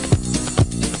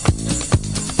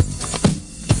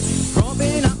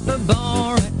 Propping up the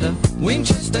bar at the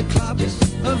Winchester Club.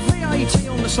 A VAT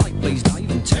on the slate, please,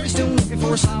 Dave. And Terry's still looking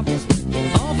for a sub.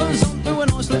 Arthur's on to a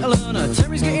nice little earner.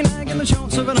 Terry's getting ag and the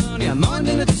chance of an hernia.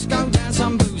 Minding the disco down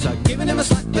some boozer. Giving him a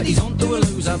slap, but he's on to a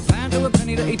loser. Pound to a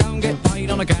penny that he don't get paid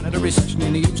on account of the recession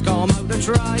in the used car motor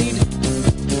trade.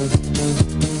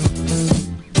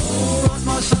 Alright,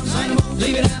 my son, say no more,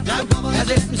 leave it out, no bother. As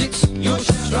it happens, it's your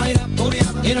shout. Straight up, or the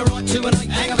other. In a right to an 8,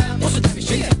 hang about. What's the damage,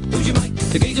 cheat? Who's your mate?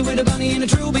 The geezer with the bunny in a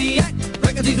trilby hat.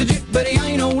 Reckons he's legit, but he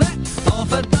ain't all that.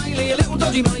 Arthur Daly, a little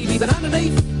dodgy maybe, but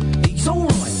underneath, he's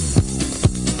alright.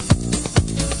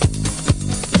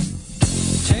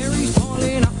 Terry's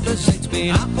piling up the sets,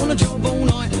 been up on the job all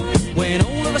night. When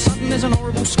all of a sudden there's an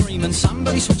horrible scream and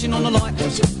somebody switching on the light.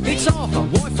 It's Arthur,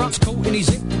 white front's caught in his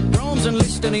zip. Brahms and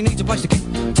Liszt and he needs a place to keep.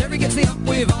 Terry gets the up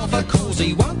with Arthur, cause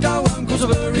he won't go home cause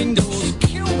of her indoors.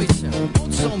 Kill myself,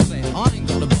 what's on there? I ain't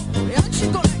got a bottle. He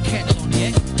actually got that kettle on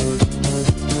yet.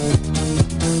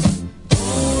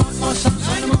 Alright, my son,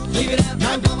 say no more, leave it out,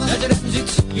 no bother. As it happens,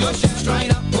 it's your shout.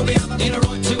 Straight up, or the other. In a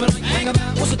right to an 8, hang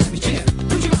about. What's the damage, cheat?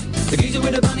 Who's your mate? The geezer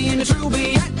with the bunny in the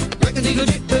trilby hat. Reckons he's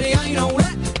legit, but he ain't all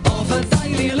that. Arthur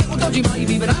Daly, a little dodgy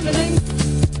maybe, but underneath,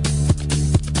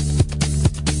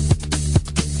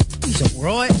 he's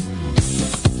alright.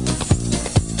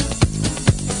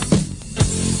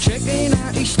 Checking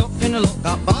out his stock in the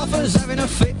lock-up, Arthur's having a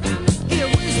fit. Here,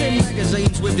 where's them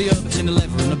magazines with the Herberts in the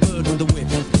leather and the bird with the whip?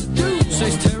 Dude,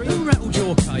 says Terry, who rattled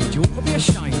your cage? You ought to be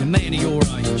ashamed, a man of your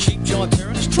age. Cheap jive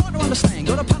Terrence, try to understand.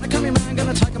 Got a punter coming round,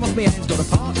 gonna take him off me hands. Got a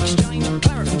part exchange,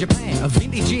 claret from Japan, a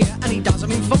vintage year, and he does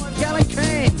them in 5-gallon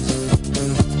cans.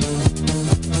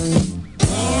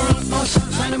 Alright, my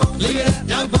son, say no more, leave it out,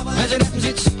 no bother. As it happens,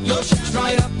 it's your shout.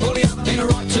 Straight up, or the other. In a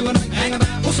right to an 8, hang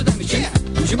about. What's the damage, cheat?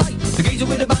 Who's your mate? The geezer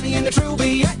with the bunny in the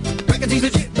trilby hat. Reckons he's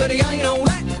legit, but he ain't all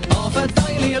that. Arthur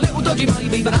Daly, a little dodgy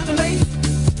maybe, but underneath,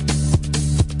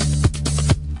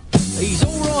 he's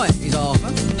alright, he's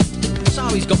Arthur. So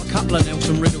he's got a couple of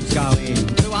Nelson Riddles going.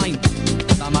 Who ain't?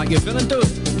 Don't make you feel and do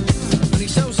it. And he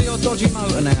sells the odd dodgy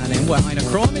motor now and then. Well, ain't a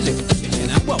crime, is it? You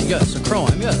know? Well, yeah, it's a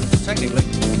crime, yeah, technically.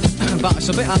 But it's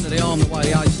a bit under the arm the way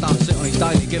the age starts to sit on his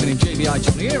daily, giving him GBH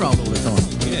on the ear roll all the time.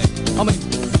 Yeah. I mean,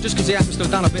 just because he happens to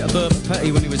have done a bit of Bourbon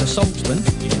Petty when he was a swordsman,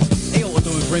 he ought to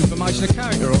do it for information of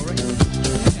character, already.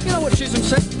 You know what Chisholm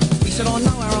said? He said, I know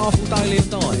how Arthur Daly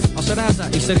will die. I said, how's that?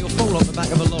 He said, he'll fall off the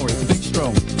back of a lorry, a bit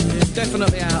strong.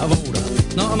 Definitely out of order.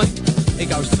 Know what I mean? He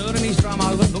goes turning his drum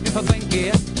over, looking for bent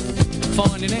gear,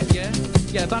 finding it, yeah?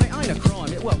 Yeah, but it ain't a crime.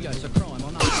 Well, yeah, it's a crime,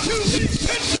 I know.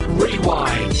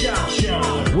 Rewind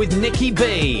with Nicky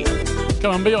B.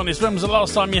 Come on, be honest, when was the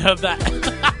last time you heard that?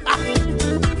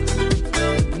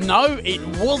 No, it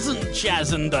wasn't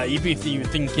Chaz and Dave, if you were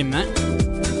thinking that.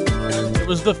 It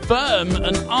was The Firm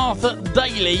and Arthur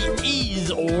Daly.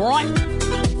 He's alright.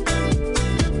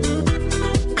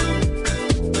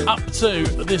 Up to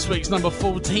this week's number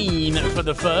 14 for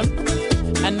The Firm.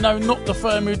 And no, not The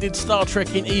Firm who did Star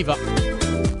Trek in either.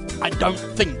 I don't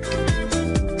think.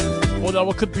 Although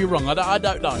I could be wrong, I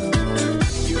don't know.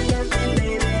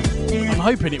 I'm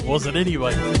hoping it wasn't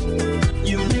anyway.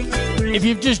 If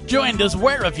you've just joined us,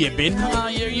 where have you been?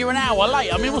 You're an hour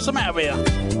late. I mean, what's the matter with you?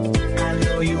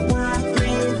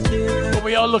 What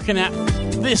we are looking at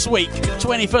this week,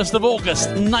 21st of August,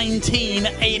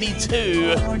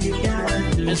 1982.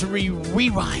 Let's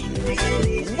rewind.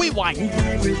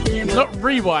 Not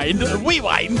rewind,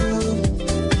 rewind.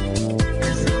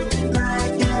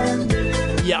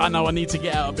 Yeah, I know, I need to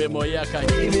get out a bit more. Yeah, okay.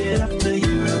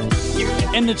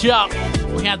 In the chart,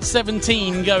 we had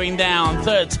 17 going down,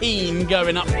 13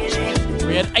 going up.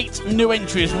 We had 8 new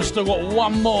entries. We've still got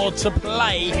 1 more to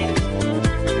play.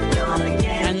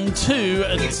 And 2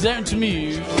 down to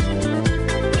move.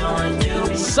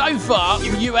 So far,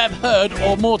 you have heard,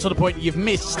 or more to the point, you've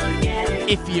missed,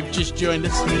 if you've just joined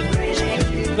us.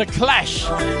 The Clash,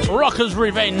 Rocker's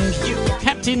Revenge,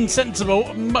 Captain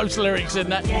Sensible, most lyrics in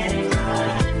that.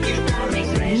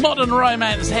 Modern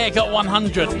Romance, Haircut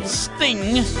 100,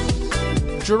 Sting,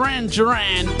 Duran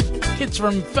Duran, Kids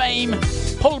from Fame,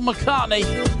 Paul McCartney,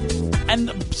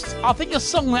 and I think a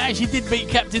song that actually did beat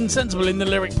Captain Sensible in the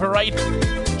lyric parade,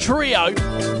 Trio,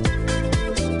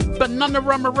 Banana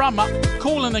Rumma Rumma,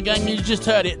 Calling the Game, you just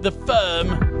heard it, The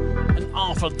Firm, and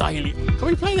Arthur Daly. Can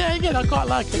we play that again? I quite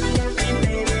like it.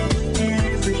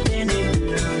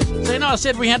 So, you know, I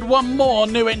said we had 1 more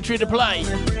new entry to play.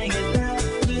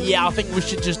 Yeah, I think we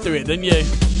should just do it, don't you?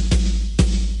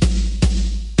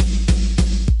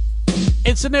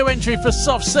 It's a new entry for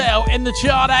Soft Cell in the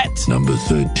chart at number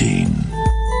 13.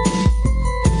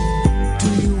 Do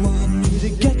you want me to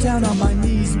get down on my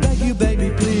knees, beg you,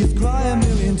 baby, please, cry a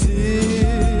million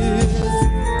tears.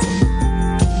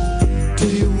 Do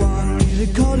you want me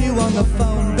to call you on the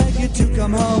phone, beg you to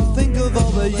come home, think of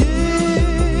all the years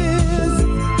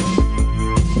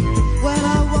when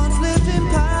I once lived in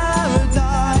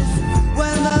paradise,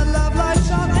 when the love light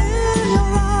shone in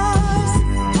your eyes.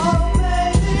 Oh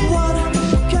baby, what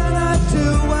can I do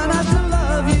when I still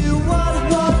love you? What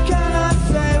can I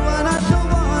say when I still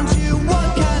want you?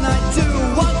 What can I do?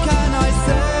 What can I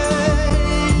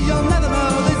say? You'll never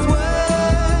know this way.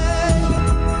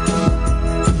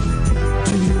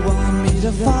 Do you want me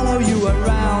to follow you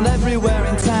around everywhere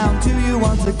in town? Do you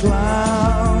want a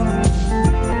clown?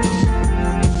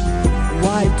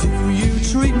 Why do you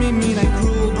treat me mean and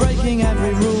cruel, breaking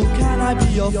every rule? Can I be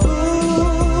your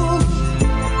fool?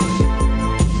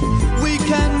 We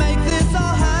can make this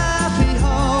our happy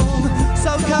home,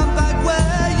 so come back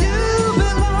where you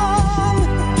belong.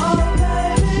 Oh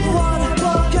baby, what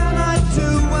can I do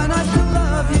when I still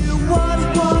love you? What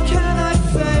can I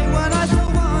say when I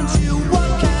still want you?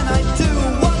 What can I do?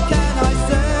 What can I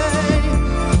say?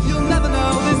 You'll never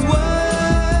know this way.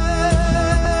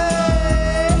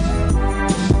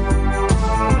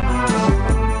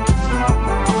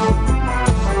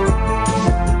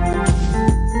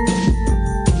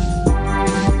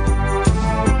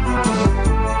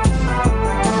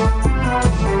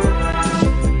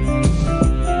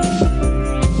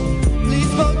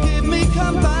 Please forgive me,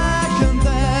 come back, and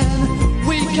then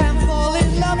we can fall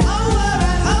in love over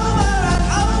and over and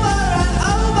over and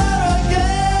over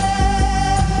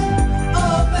again.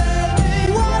 Oh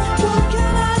baby, what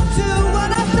can I do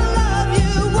when I still love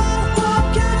you? What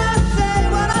can I say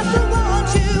when I still want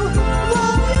you?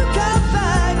 Won't you come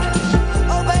back?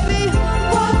 Oh baby,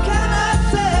 what can I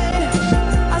say?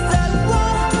 I said,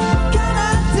 what can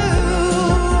I do?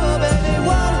 Oh baby,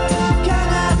 what can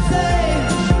I say?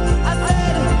 I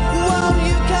said, won't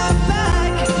you come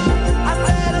back? I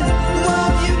said,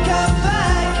 won't you come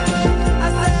back? I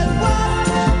said, what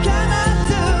can I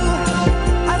do?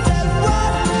 I said,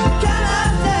 what can I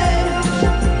say?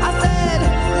 I said,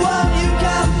 won't you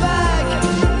come back?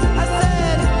 I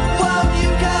said, won't you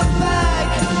come back?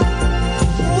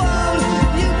 Won't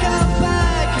you come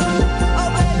back? Oh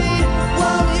baby,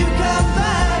 won't you come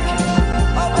back?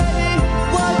 Oh baby,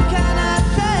 what can I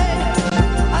say?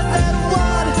 I said,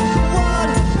 what can I say?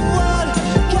 Won't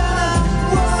you come back?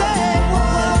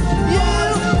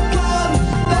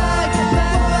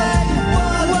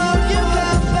 Won't you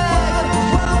come back?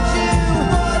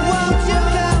 Won't you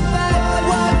come back? What can I say?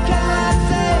 What can I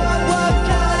say? What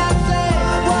can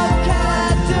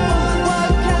I do? What can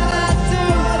I do?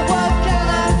 What can I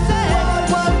say?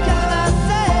 What can I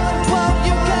say? Won't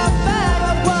you come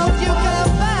back? Won't you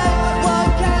come back? What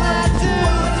can I do?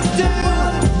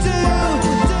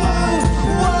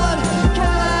 What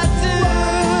can I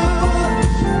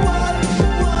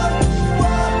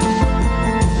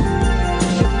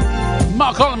do?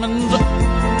 Mark Holland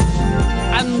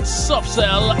and Soft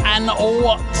Cell, and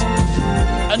what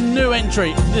a new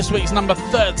entry, this week's number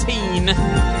 13.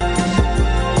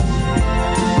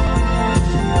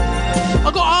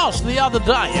 I got asked the other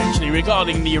day actually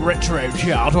regarding the retro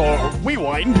chart or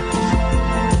rewind.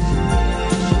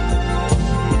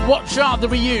 What chart do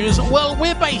we use? Well,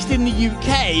 we're based in the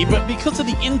UK, but because of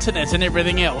the internet and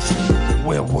everything else,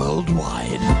 we're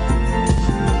worldwide.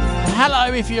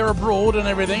 Hello if you're abroad and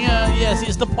everything. Yes,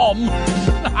 it's the POM.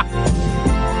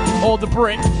 Or the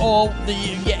Brit, or the,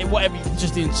 yeah, whatever.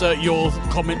 Just insert your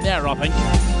comment there, I think.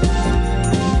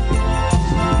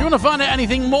 If you want to find out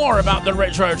anything more about the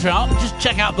retro chart, just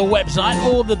check out the website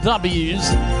or the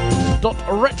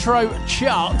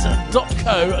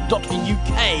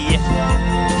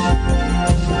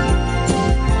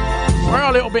w's.retrochart.co.uk. We're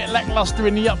a little bit lackluster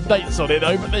in the updates on it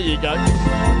though, but there you go.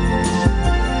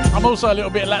 I'm also a little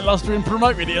bit lackluster in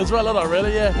promoting it as well, aren't I,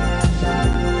 really? Yeah.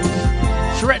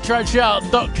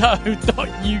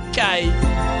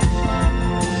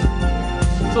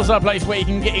 retrochart.co.uk. It's also a place where you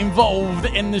can get involved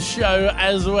in the show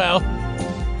as well.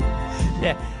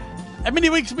 Yeah. How many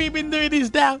weeks have we been doing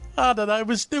this now? I don't know.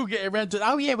 We're still getting around to it.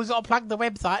 Oh, yeah, we've got to plug the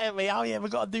website, haven't we? Oh, yeah,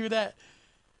 we've got to do that.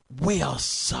 We are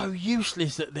so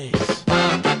useless at this.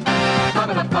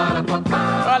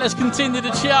 Right, let's continue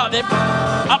the chart then.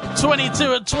 Up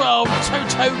 22 at 12,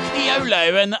 Toto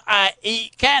Kiolo and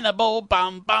Eat Cannibal,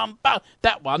 bum bum bum.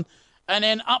 That one. And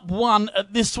then up one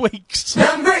at this week's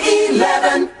number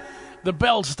 11, the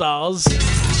Bell Stars. E69,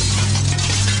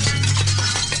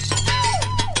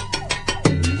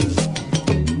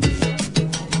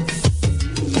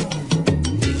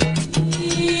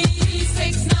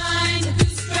 the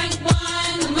goose drank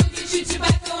wine, the monkey chewed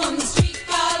tobacco on the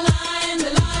streetcar line.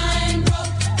 The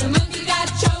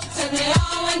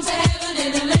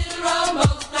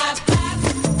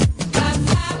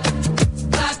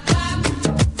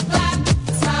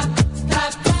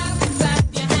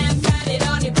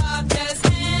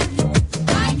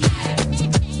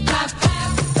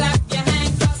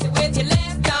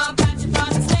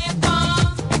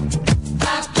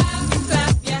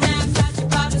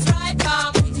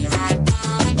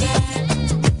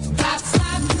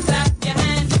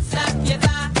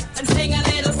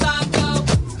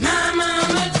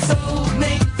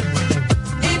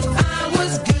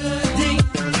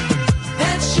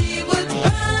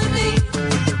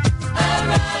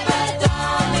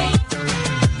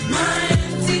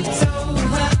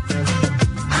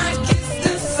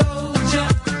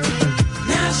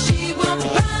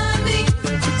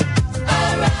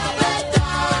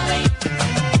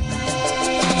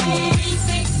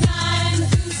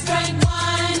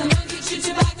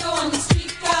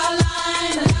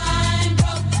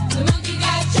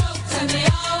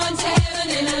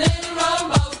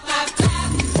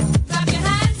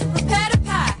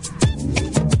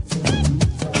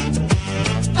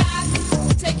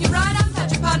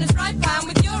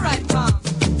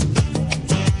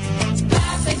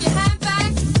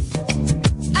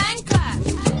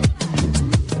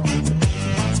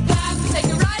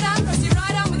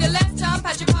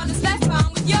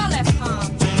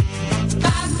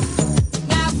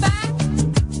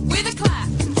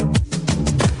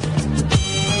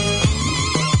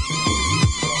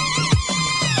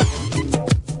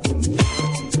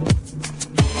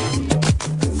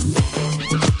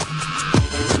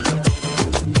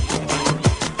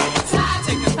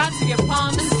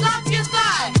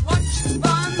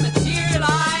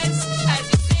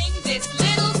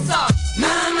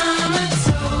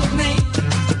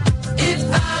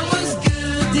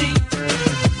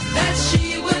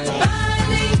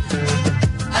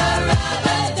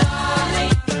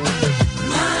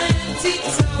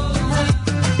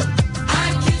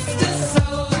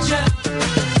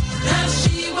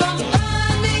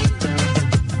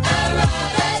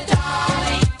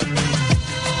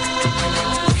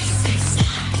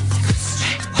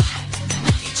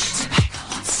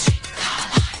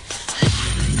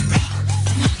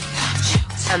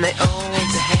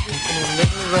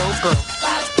boo.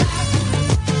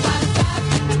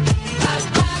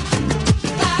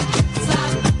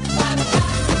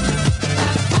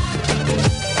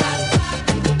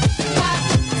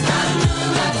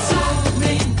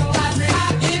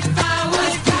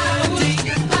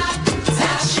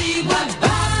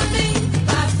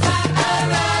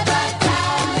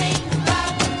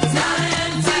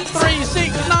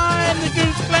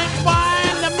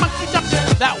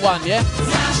 One, yeah?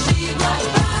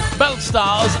 Belt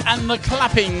Stars and the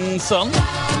Clapping Song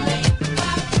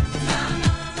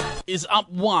is up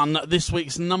one, this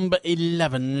week's number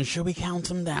 11. Shall we count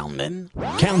them down then?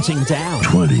 Counting down.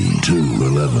 20 to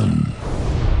 11.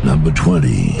 Number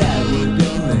 20.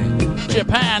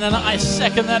 Japan, and I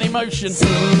second that emotion.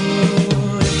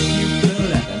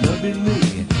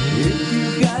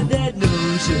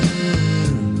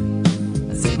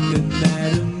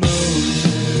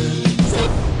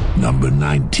 Number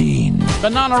 19.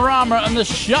 Bananarama and the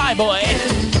Shy Boy.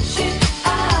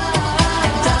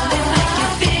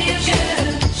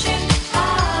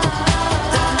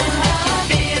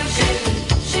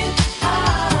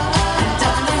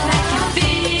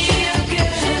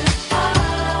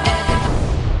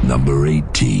 Number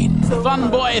 18. Fun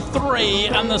Boy 3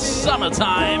 and the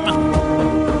Summertime.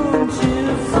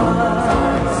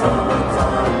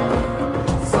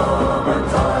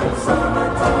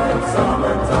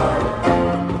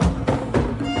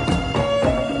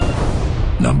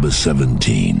 Number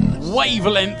 17.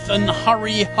 Wavelength and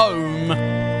Hurry Home.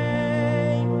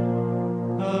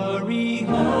 Hurry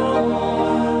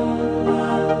home,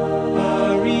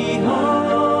 hurry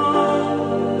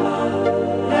home.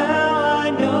 Now I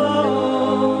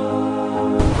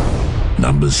know.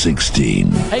 Number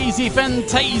 16. Hazy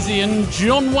Fantasy and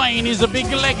John Wayne is a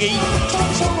big leggy.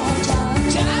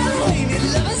 John Wayne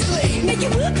is lovely. Make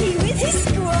it whoopee with his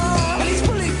straw. But he's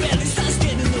fully fed and starts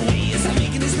getting in the way. As I'm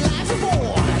making his life a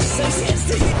bore. So says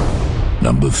to you.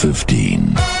 Number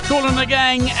 15. Cool and the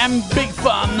Gang and Big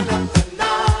Fun.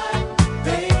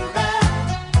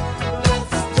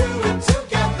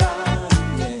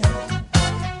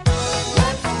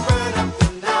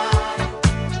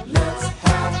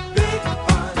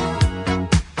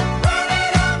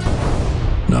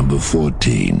 Number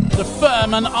 14. The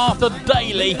Firm and Arthur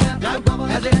Daly.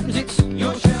 As it happens, it's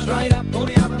your show straight up, or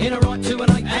the other, in a right to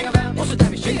an eight. Hang about, what's the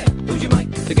damage to you? Who's your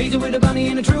mate? The geezer with the bunny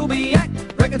in a trilby hat.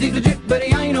 Reckons he's legit, but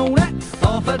he ain't all that.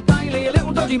 Arthur Daly, a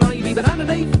little dodgy maybe, but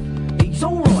underneath, he's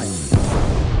alright.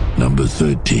 Number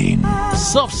 13.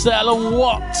 Soft Cell and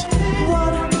What?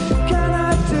 What can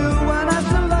I do when I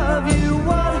still love you?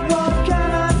 What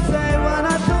can I say when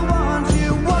I still want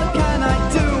you? What can I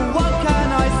do? What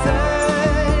can I say?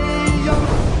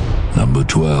 Number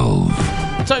 12.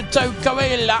 Toto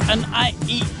Coela and I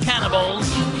Eat Cannibals.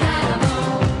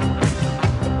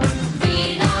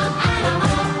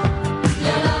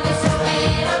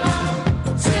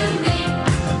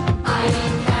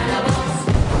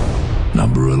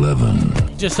 Number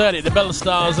 11. Just heard it, the Bell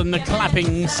Stars and the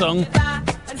Clapping Song.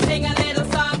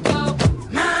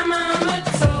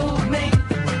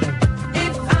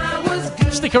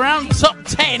 Stick around, top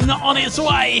 10 on its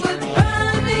way.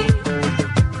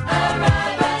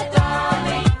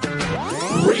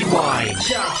 Rewind.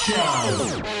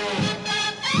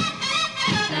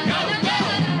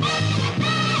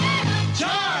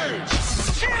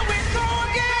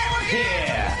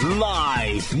 Here,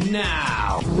 live,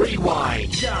 now.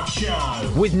 Rewind.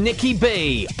 With Nikki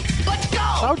B. Let's go!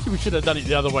 I told you we should have done it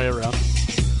the other way around.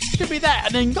 Should be that,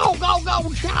 and then go, go,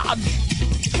 go, charge!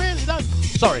 Really, no.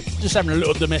 Sorry, just having a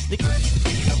little domestic.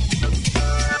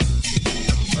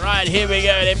 Right, here we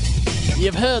go then.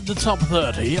 You've heard the top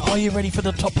 30. Are you ready for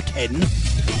the top 10?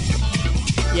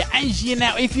 Yeah, as you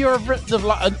know, if you're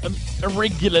a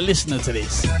regular listener to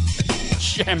this,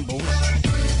 shambles.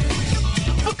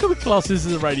 How can we class this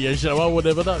as a radio show? I would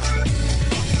never know.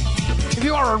 If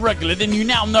you are a regular, then you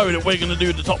now know that we're going to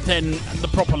do the top 10 the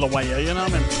proper way, you know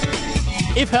what I mean?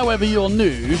 If, however, you're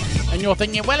new and you're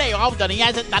thinking, well, hey, hold on, he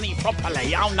hasn't done it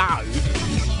properly, oh no.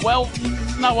 Well,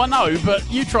 no, I know, but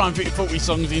you try and fit 40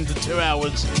 songs into 2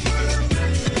 hours.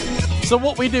 So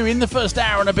what we do in the first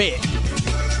hour and a bit,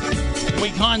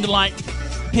 we kind of like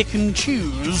pick and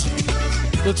choose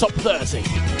the top 30.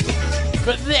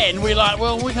 But then we're like,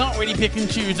 well, we can't really pick and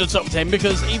choose the top 10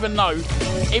 because even though,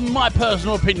 in my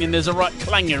personal opinion, there's a right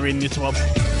clanger in this one.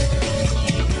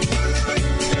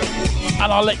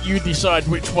 And I'll let you decide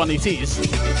which one it is.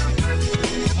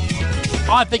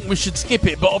 I think we should skip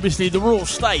it, but obviously the rules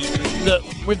state that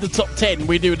with the top 10,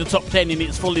 we do the top 10 in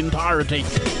its full entirety.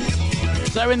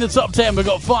 So in the top 10, we've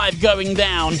got 5 going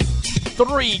down,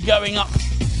 3 going up,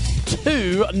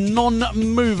 2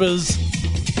 non-movers.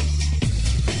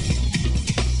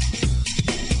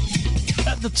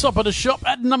 the top of the shop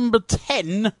at number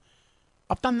 10.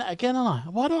 I've done that again, haven't I?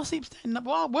 Why do I keep saying that?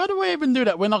 Why do we even do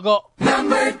that when I got...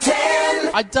 Number 10!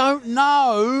 I don't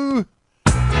know.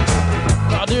 But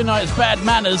I do know it's Bad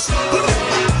Manners.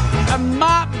 And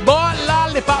My Boy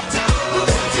Lollipop.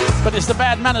 But it's the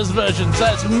Bad Manners version, so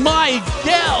it's My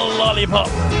Girl Lollipop.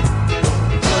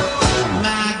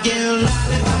 My girl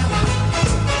lollipop.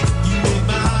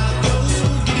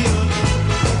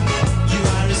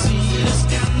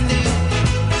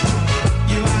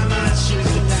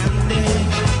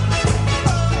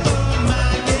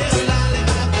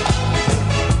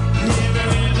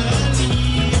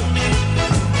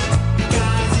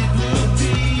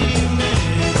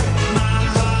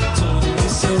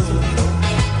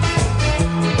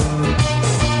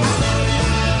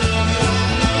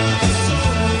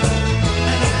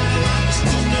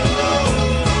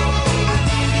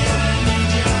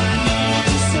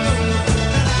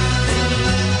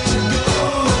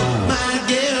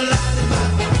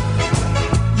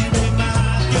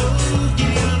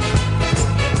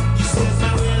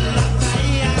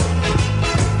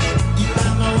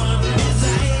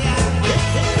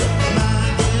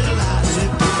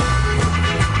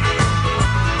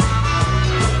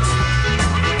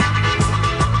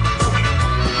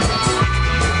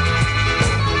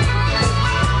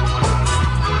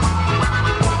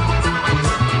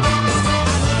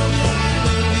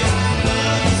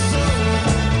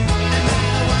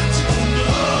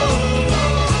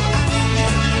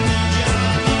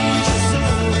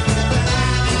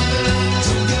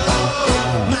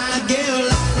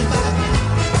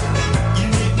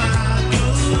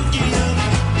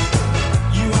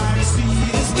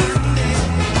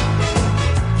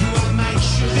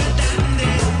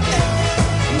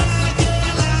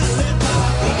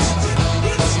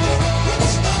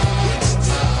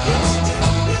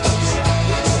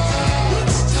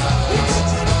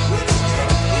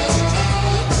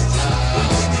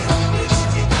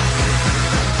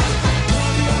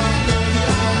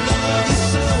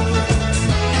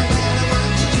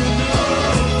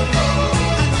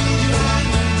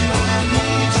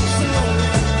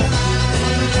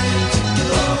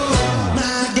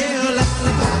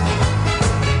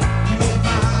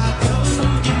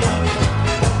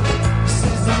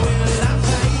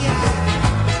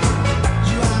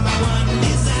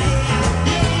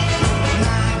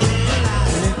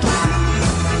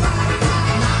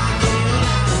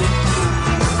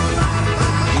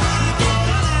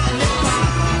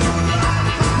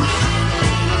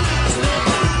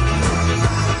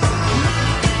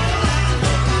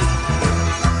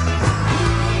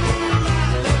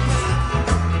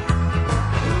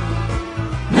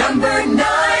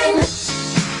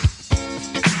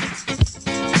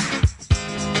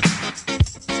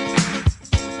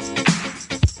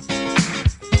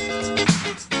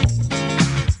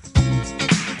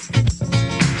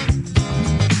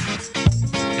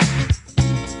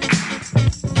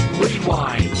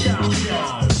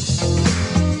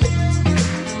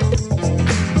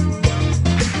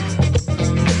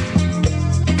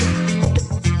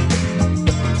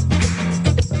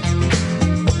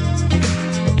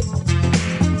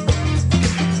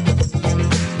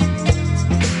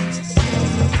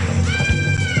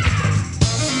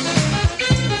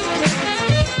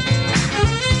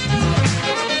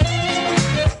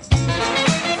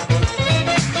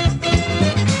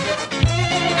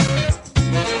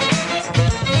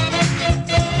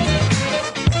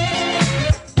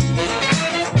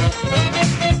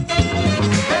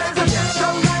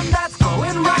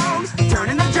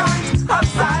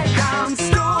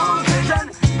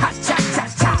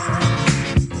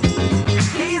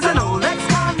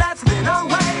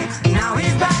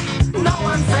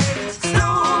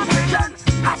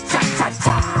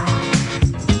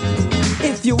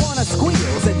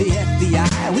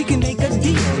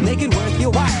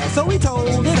 So we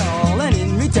told it all, and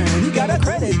in return he got a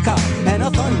credit card and a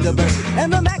Thunderbird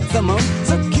and the maximum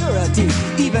security,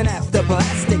 even after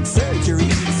plastic surgery.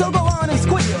 So go on and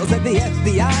squeals at the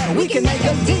FBI. We can make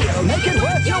a deal, make it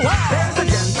worth your while. There's a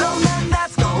gentleman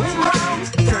that's going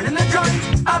round, turning the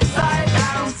joint upside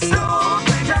down. Stool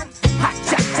pigeon, ha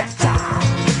cha cha cha.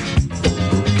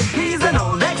 He's an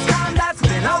old ex-con that's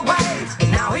been away.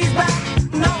 Now he's back,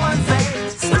 no one say.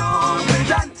 Stool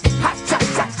pigeon, ha cha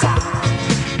cha cha.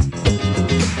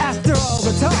 After all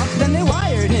the talk, then they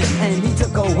wired him, and he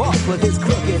took a walk with his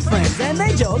crooked friends, and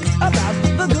they joked about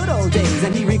the good old days,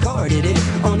 and he recorded it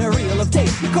on a reel of tape.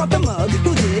 He caught the mug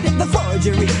who did the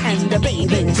forgery, and the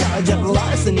babe in charge of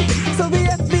larceny. So the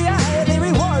FBI, they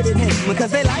rewarded him,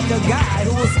 because they like a guy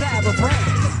who will stab a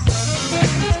friend.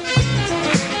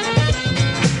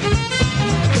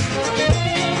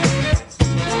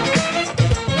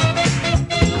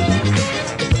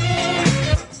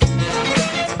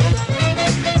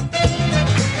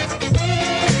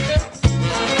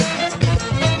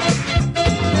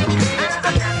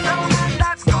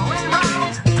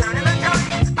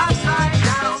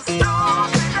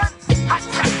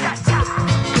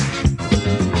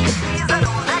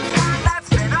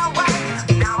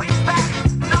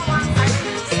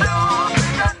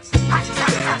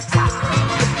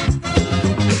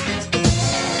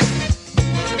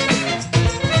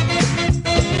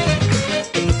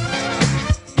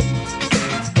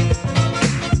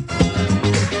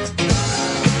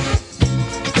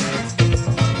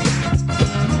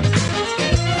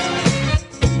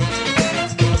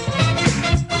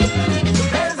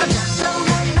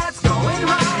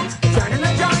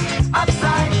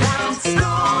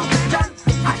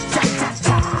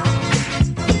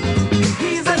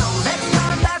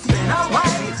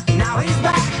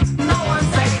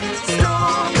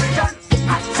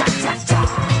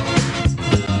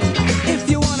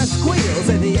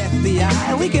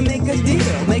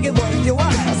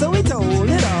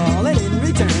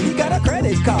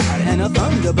 and a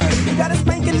Thunderbird. He got a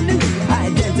spanking new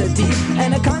identity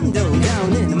and a condo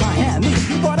down in Miami.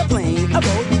 He bought a plane, a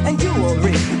boat, and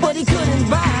jewelry, but he couldn't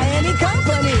buy any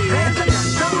company. There's a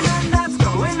gentleman that's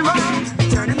going round,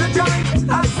 turning the joint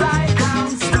upside down.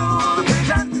 Stool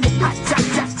pigeon,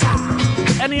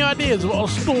 ha-cha-cha-cha. Any ideas what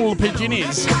a stool pigeon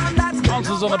is?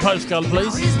 Answers on a postcard,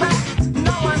 please.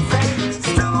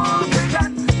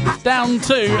 Down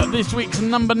to this week's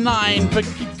number 9 for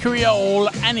Creole,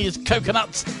 Annie's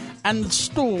Coconuts and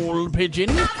Stool Pigeon.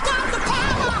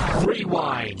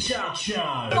 Rewind.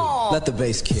 Let the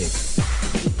bass kick.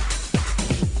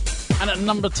 And at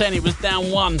number 10 it was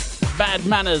down 1, Bad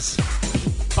Manners,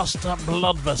 Buster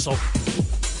Blood Vessel,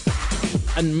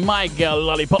 and My Girl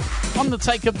Lollipop on the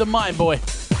take of the My Boy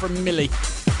from Millie.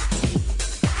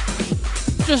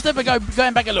 Just ever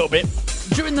going back a little bit,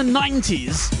 during the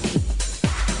 90s,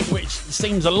 which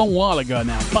seems a long while ago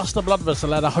now, Buster Blood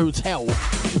Vessel had a hotel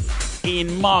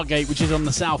in Margate, which is on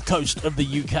the south coast of the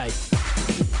UK.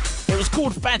 It was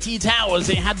called Fatty Towers.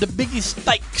 It had the biggest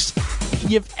steaks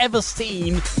you've ever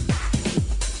seen.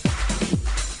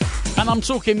 And I'm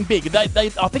talking big. I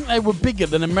think they were bigger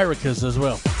than America's as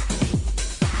well.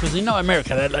 Because you know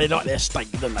America, they like their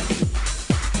steak, don't they?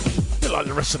 They're like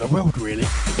the rest of the world, really.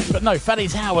 But no, Fatty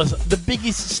Towers, the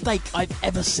biggest steak I've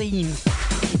ever seen.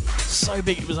 So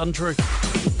big it was untrue.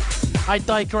 I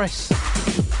digress.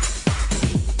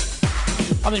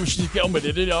 I think we should just get on with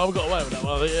it, didn't you? I've got away with that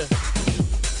one, yeah.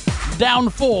 Down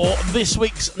 4, this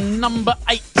week's number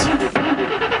 8. I've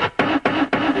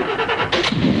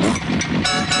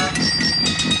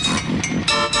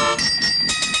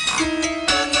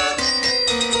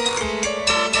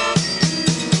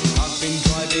been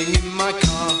driving in my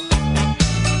car.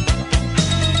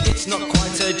 It's not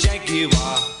quite a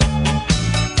Jaguar.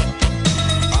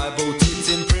 I bought it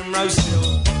in Primrose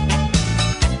Hill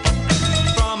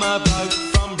from a bloke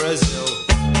from Brazil.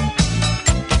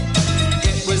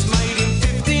 It was made in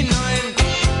 59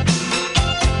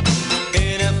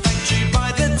 in a factory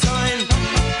by the Tyne.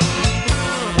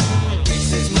 It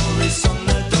says Morris on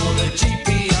the door, the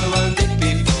GPO owned it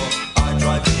before. I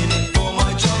drive in it for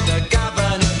my job, the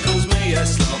governor calls me a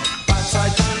slob, but I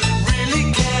don't really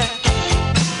care.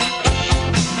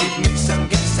 Give me some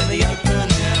gas in the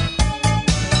open air.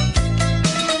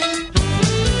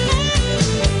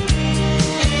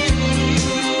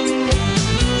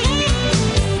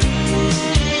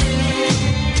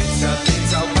 It's a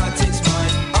bit old, but it's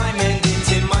fine. I mend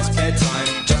it in my spare time.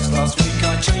 Just last week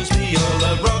I changed the oil,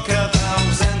 the rocker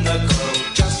valves and the coil.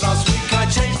 Just last week I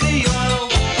changed the oil.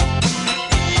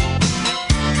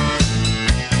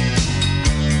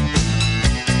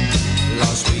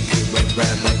 Last week it went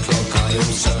round the clock. I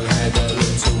also had a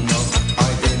little knock. I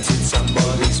dented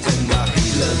somebody's fender. He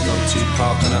learned not to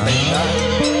park on a bender.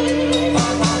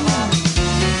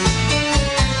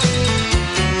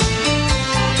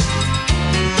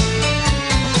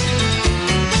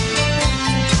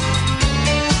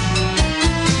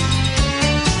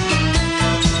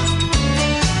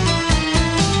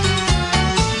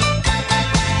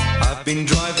 I've been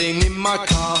driving in my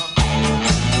car.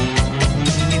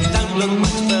 It don't look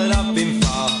much, but I've been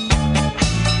far.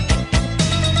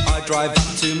 I drive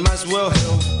up to Maswell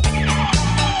Hill.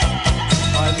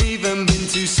 I've even been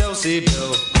to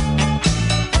Selseyville.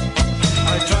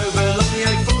 I drove along the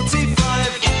A45.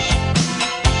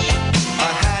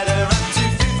 I had her up to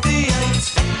 58.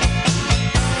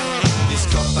 This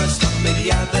copper stopped me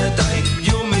the other day.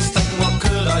 You're mistaken, what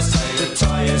could I say? The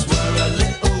tyres were a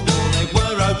little worn, they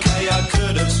were okay, I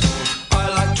could have sworn. I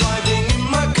like driving in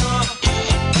my car.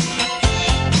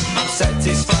 I'm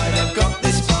satisfied I've got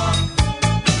this far.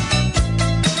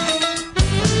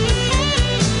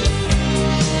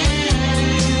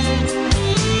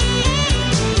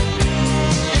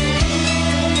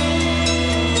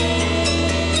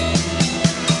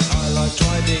 I like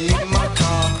driving in my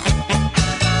car.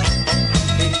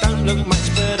 It don't look much,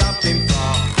 but I've been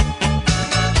far.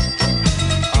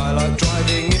 I like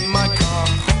driving in my car,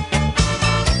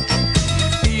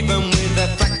 even with a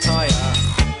flat tire.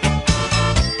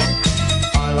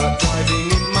 I like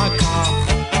driving in my car.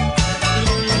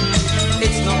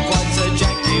 It's not quite a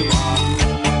Jaguar.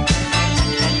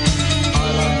 I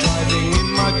like driving in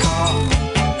my car.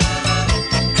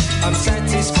 I'm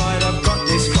satisfied I've got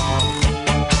this far.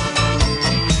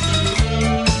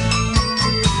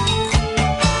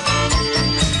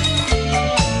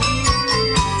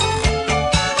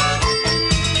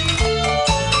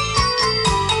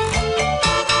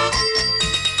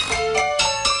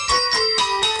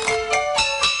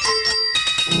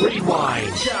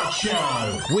 Rewind.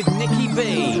 Show with Nikki B.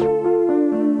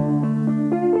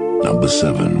 Number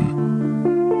 7.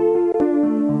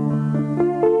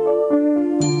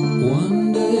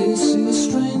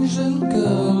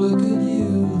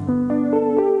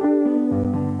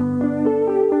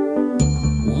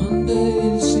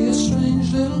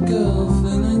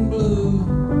 feeling blue.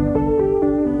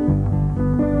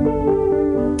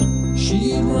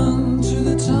 She'd run to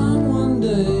the town one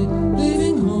day,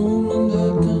 leaving home and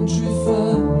her country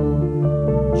fair.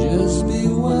 Just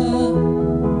beware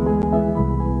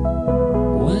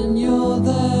when you're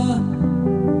there,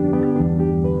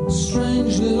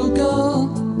 strange little girl.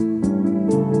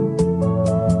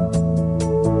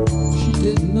 She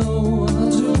didn't know how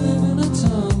to live in a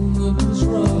town that was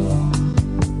rough.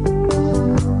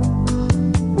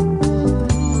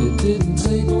 It didn't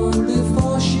take long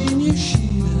before she knew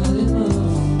she'd had enough.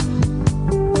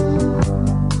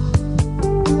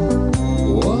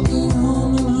 Walking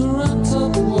home in her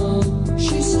wrapped-up world,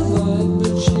 she survived,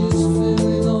 but she's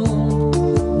feeling old.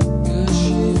 'Cause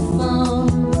she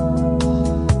found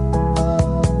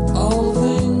all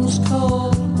things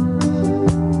cold.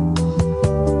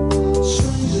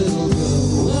 Strange little girl,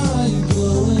 where are you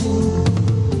going?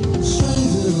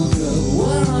 Strange little girl,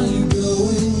 where are you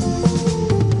going?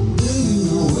 Do you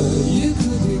know where you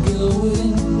could be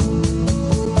going?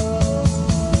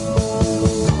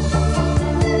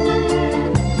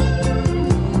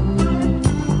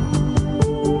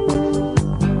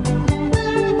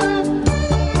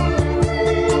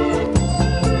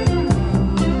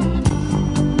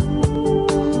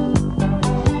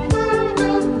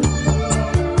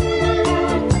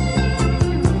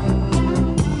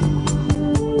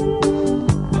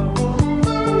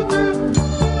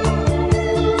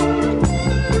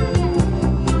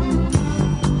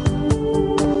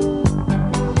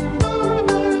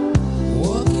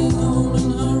 Walking home in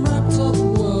her wrapped-up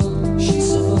world, she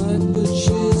survived, but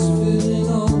she's feeling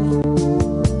old.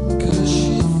 'Cause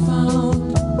she found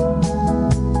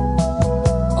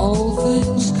all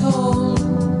things cold.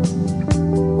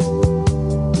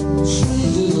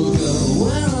 Strange little girl,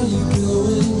 where are you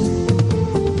going?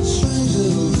 Strange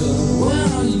little girl, where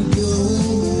are you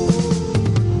going?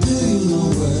 Do you know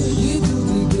where you could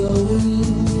be going?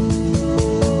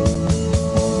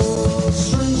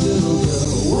 Strange little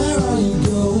girl, where are you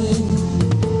going?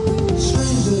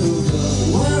 Strange little girl,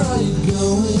 where are you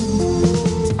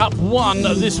going? Up one,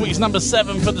 this week's number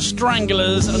 7 for the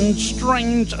Stranglers and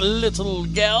Strange Little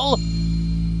Girl.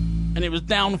 And it was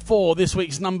down 4, this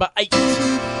week's number 8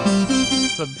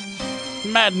 for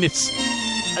Madness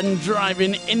and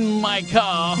Driving in My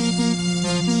Car.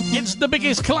 It's the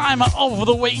biggest climber of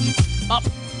the week, up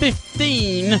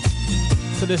 15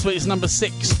 to this week's number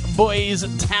 6, Boys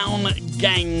Town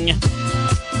Gang.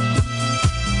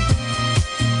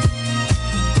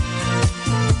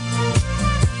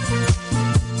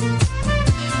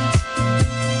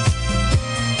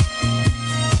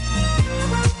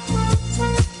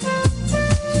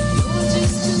 You're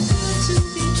just too good to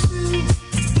be true.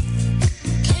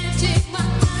 Can't take my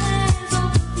eyes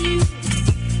off of you.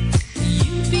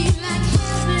 You be like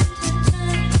heaven to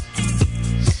touch.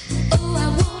 Oh, I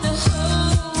wanna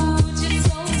hold you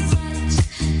so much.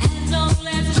 As long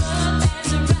as love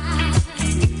has arrived,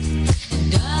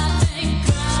 and I thank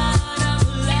God I'm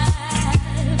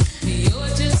alive.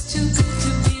 You're just too good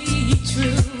to be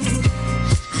true.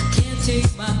 I can't take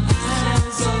my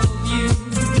eyes off of you.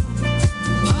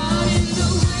 All in the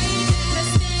way that I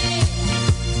stay,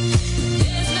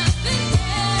 there's nothing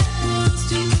else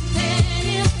to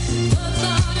compare. The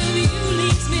thought of you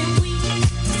leaves me weak.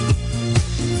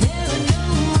 There are no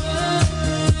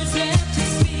words left to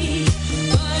speak.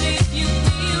 But if you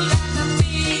feel like I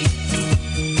feel,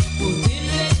 well then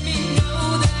let me know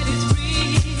that it's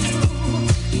real.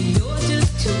 You're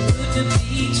just too good to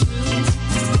be true.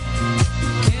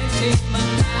 Can't take my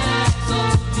eyes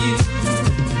off of you.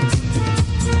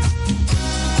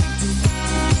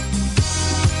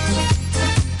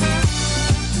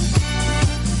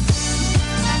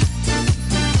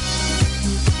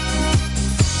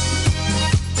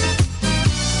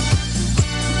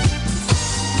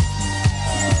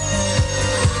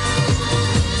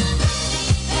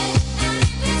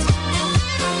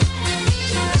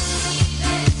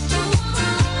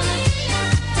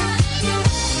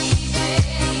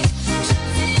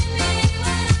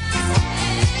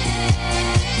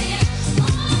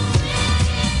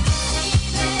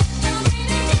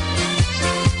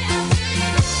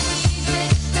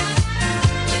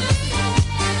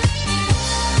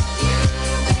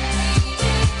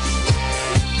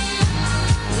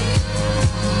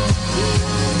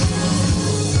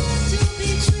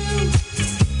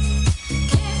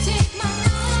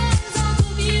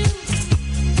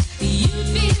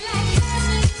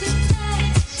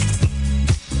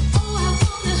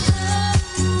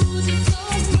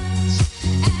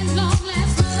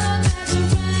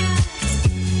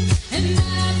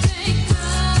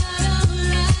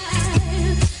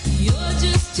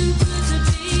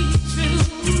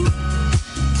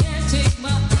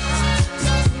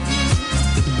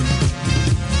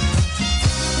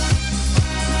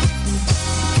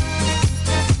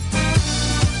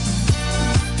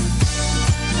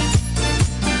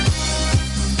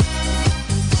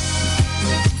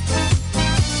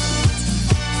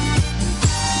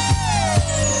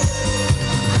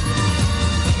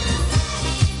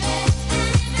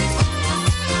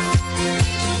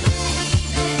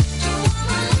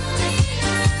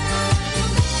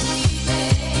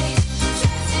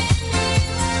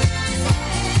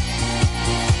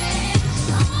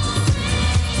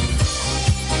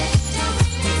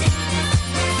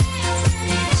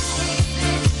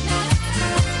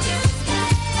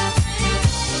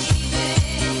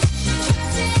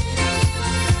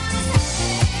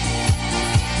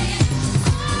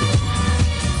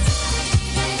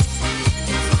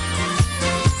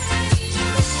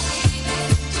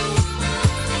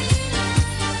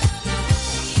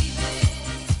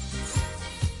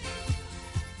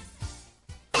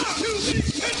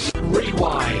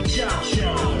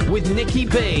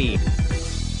 B.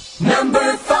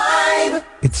 Number 5.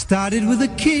 It started with a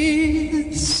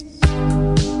kiss.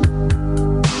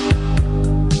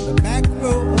 The back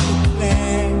row of the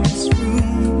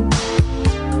classroom.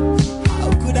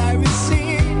 How could I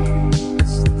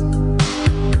resist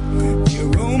the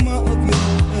aroma of your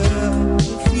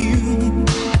perfume?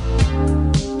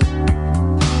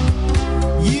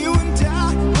 You and I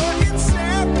were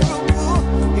inseparable.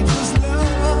 It was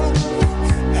love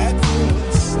at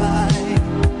first sight.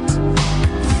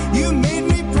 You made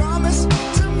me promise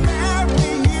to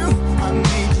marry you. I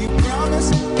made you promise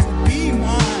to be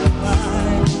my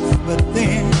wife. But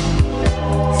then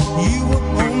you were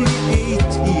only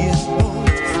 8 years old,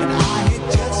 and I had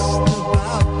just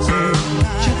about turned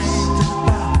 9.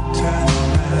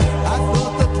 I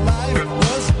thought that life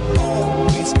was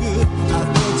always good. I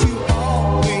thought you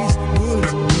always would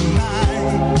be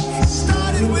mine.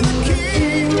 Started with a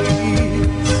kiss.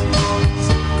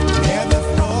 Never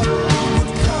thought it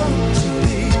would come to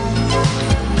this.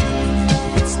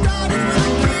 It started with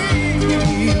a kiss.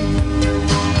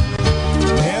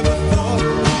 Never thought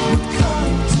it would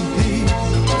come to this.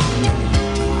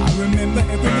 I remember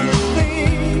every little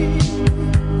thing,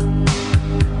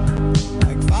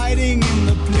 like fighting in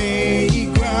the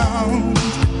playground,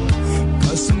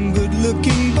 'cause some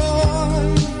good-looking boy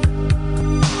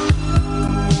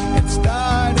had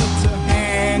started to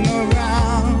hang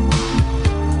around.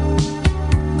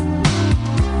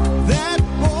 That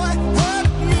boy hurt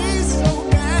me so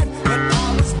bad, but I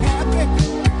was happy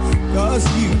 'cause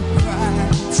you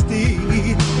cried still.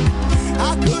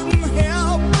 I couldn't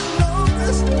help but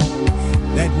notice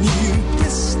that new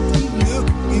distant look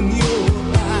in your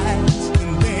eyes.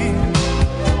 And then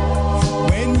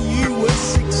when you were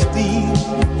 16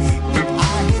 and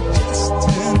I had just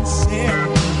turned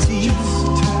 17,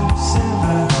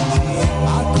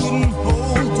 I couldn't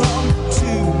hold on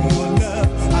to your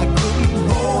love. I couldn't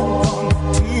hold on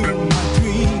to my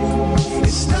dream.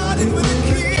 It started with a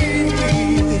kiss.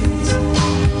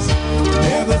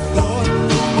 Never thought it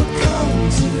would come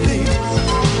to this.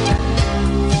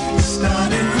 It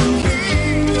started with a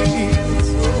kiss.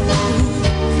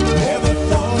 Never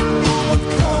thought it would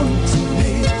come to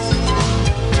this.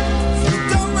 You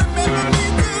don't remember me,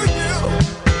 do you?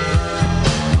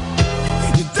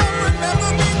 You don't remember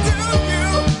me, do you?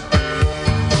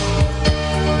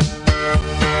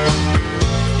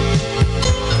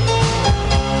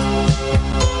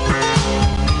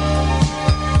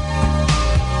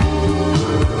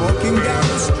 Walking down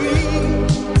the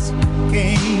streets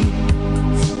came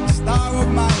the star of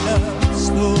my love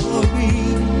story,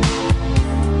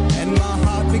 and my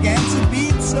heart began to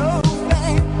beat so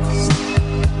fast,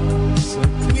 so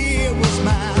clear was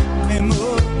my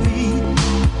memory.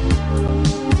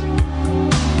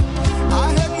 I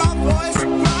heard my voice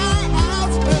cry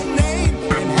out her name,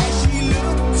 and as she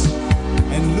looked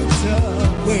and looked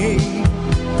away,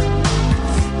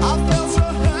 I felt so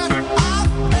hurt, I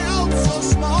felt so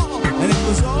small, and it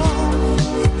was all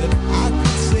that I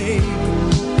could say.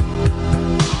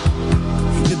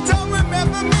 You don't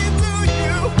remember me, do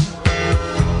you?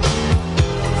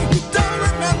 You don't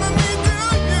remember me, do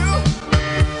you?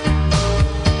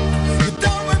 You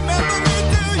don't remember me,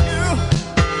 do you?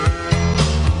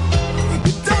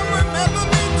 You don't remember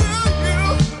me, do you?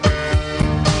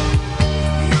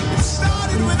 It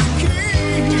started with a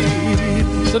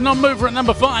kiss. So non-mover at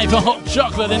number 5 for Hot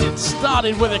Chocolate, and it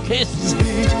started with a kiss.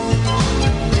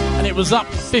 And it was up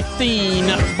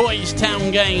 15, Boys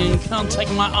Town Gang, and Can't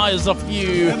Take My Eyes Off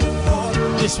You.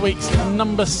 This week's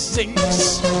number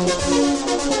 6.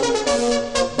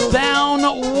 Down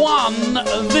 1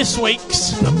 this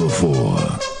week's Number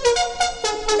 4.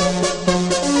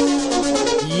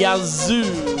 Yazoo.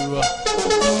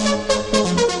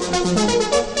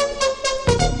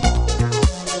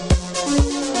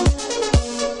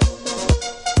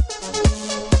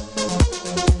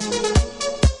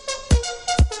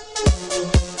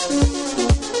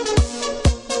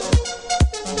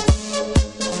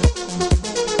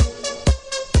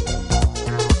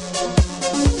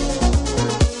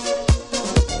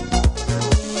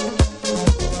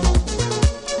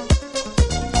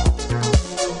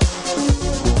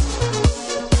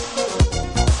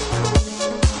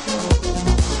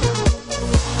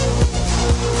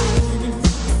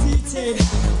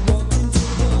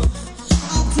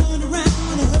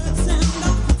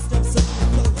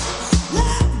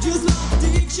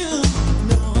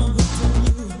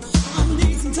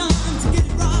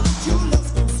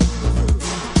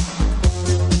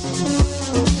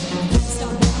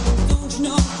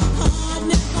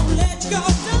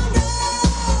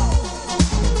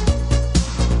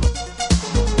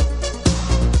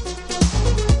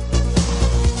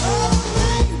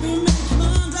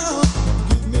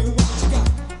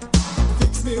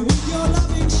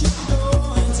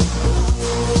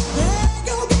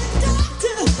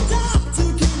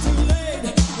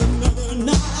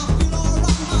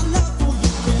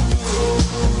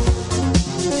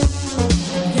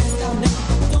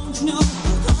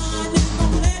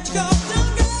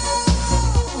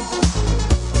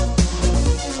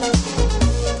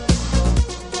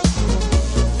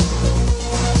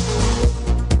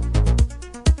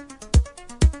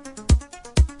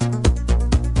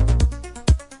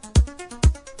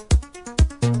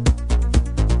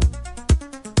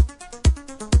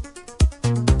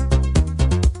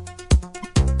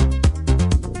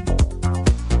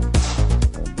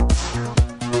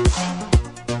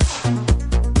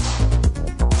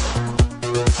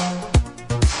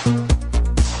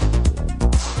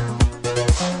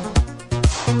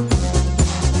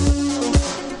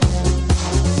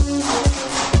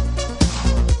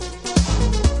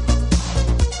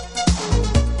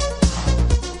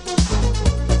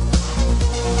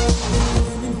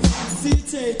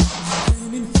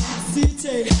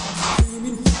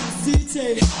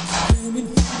 day, came in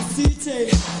from the city,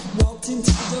 walked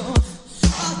into the door. I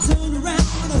turned around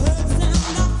when I heard the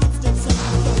sound of footsteps on the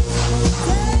floor.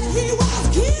 Said he was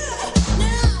killed,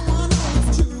 now I know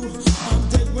it's true. I'm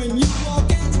dead when you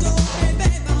walk in the door, hey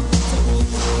babe, I'm through.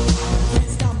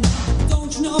 Can't stop now,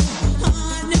 don't you know? I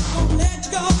never gonna let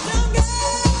you go, don't go.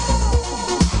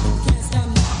 Can't stop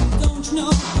now, don't you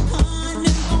know? I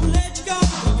never gonna let you go,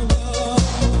 don't go.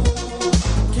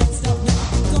 Can't stop now,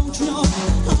 don't you know?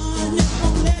 I never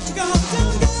gonna let you go,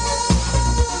 don't go.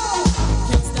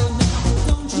 Can't stop now,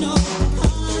 don't you know? I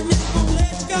never gonna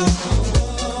let you go, don't go.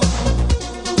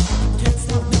 Can't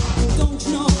stop now, don't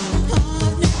you know? I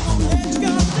never gonna let you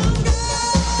go, don't go.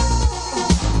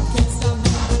 Can't stop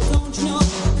now, don't you know?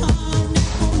 I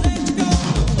never gonna let you go,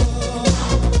 don't go.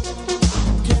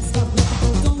 Can't stop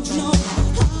now, don't you know?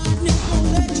 I never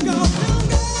gonna let you go, don't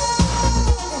go.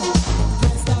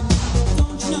 Can't stop now,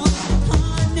 don't you know? I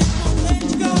never gonna let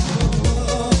you go, don't go.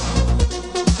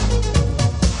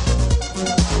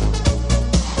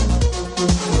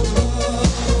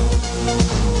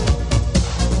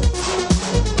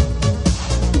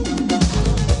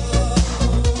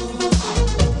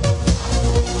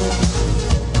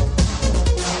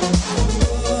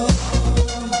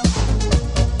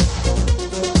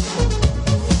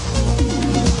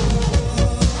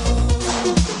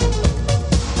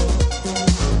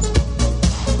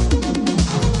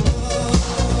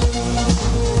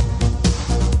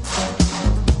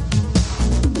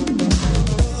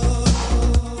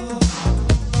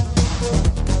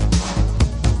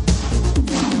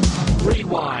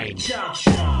 Rewind.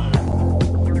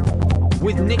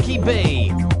 With Nikki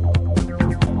B.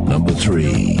 Number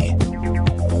 3.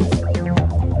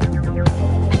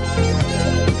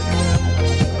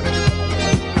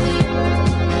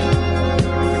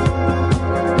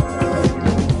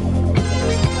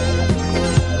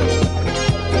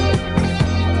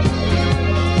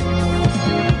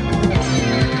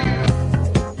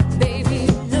 Baby,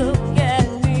 look at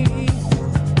me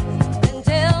and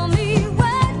tell me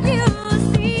what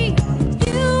you see.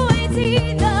 You ain't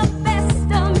seen the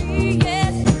best of me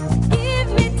yet.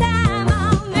 Give me time,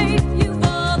 I'll make you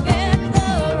forget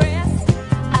the rest.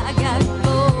 I got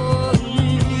for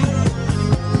you,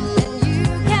 and you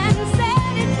can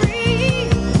set it free.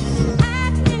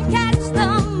 I can catch the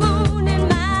moon in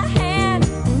my hand.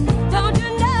 Don't you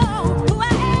know who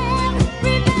I am?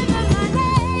 Remember my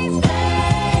name.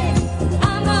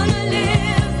 I'm gonna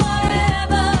live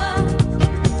forever.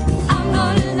 I'm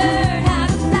gonna learn how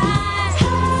to fly.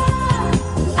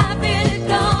 I feel it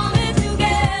coming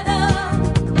together.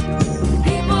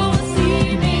 People will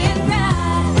see me and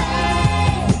cry.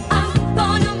 I'm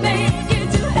gonna make it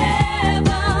to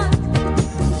heaven.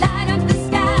 Light up the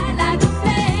sky like a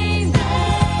flame.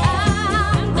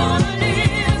 I'm gonna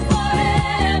live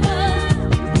forever.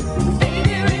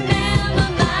 Baby, remember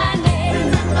my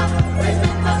name.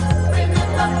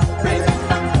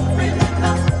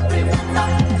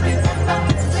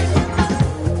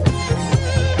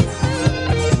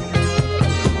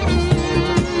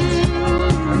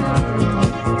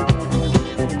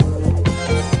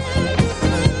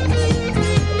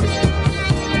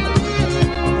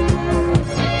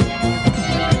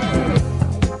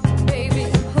 Baby,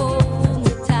 hold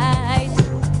me tight,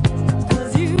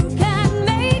 'cause you can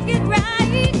make it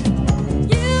right.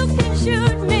 You can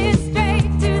shoot me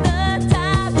straight to the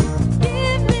top.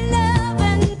 Give me love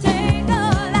and take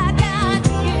all I got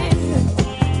to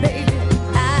give. Baby,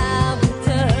 I'll be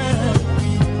tough.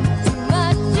 Too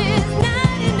much is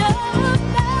not enough.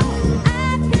 I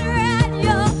can ride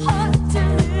your heart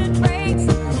till it breaks.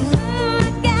 I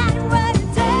got what it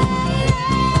takes.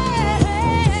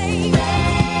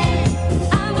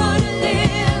 I'm gonna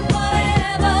live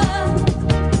forever.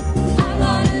 I'm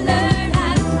gonna learn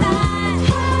how to fly.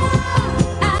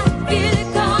 I feel it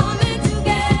coming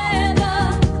together.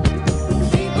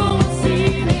 People will see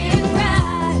me and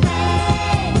cry.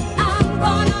 I'm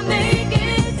gonna make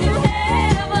it to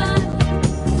heaven.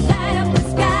 Light up the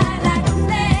sky like a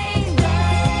flame.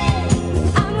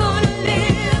 I'm gonna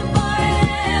live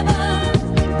forever.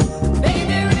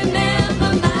 Baby,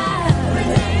 remember my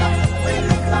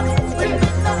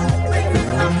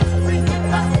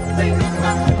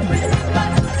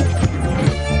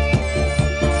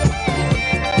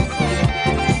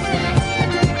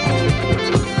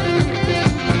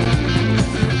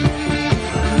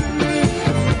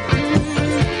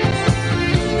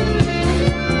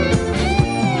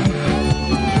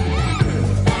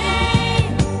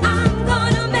I'm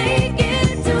gonna make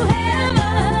it to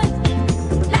heaven.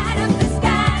 Light up the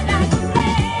sky like a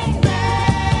flame.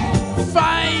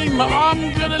 Fame!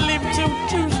 I'm gonna live till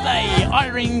Tuesday.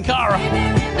 Irene Cara.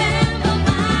 Remember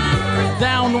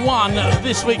Down 1,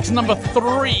 this week's number 3.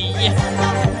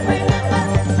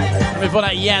 Before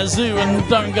that, Yazoo and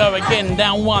Don't Go Again,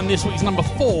 down 1, this week's number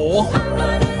 4.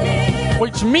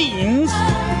 Which means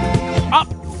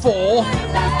up 4,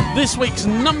 this week's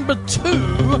number 2.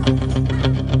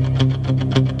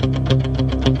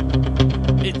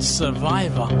 It's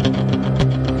Survivor.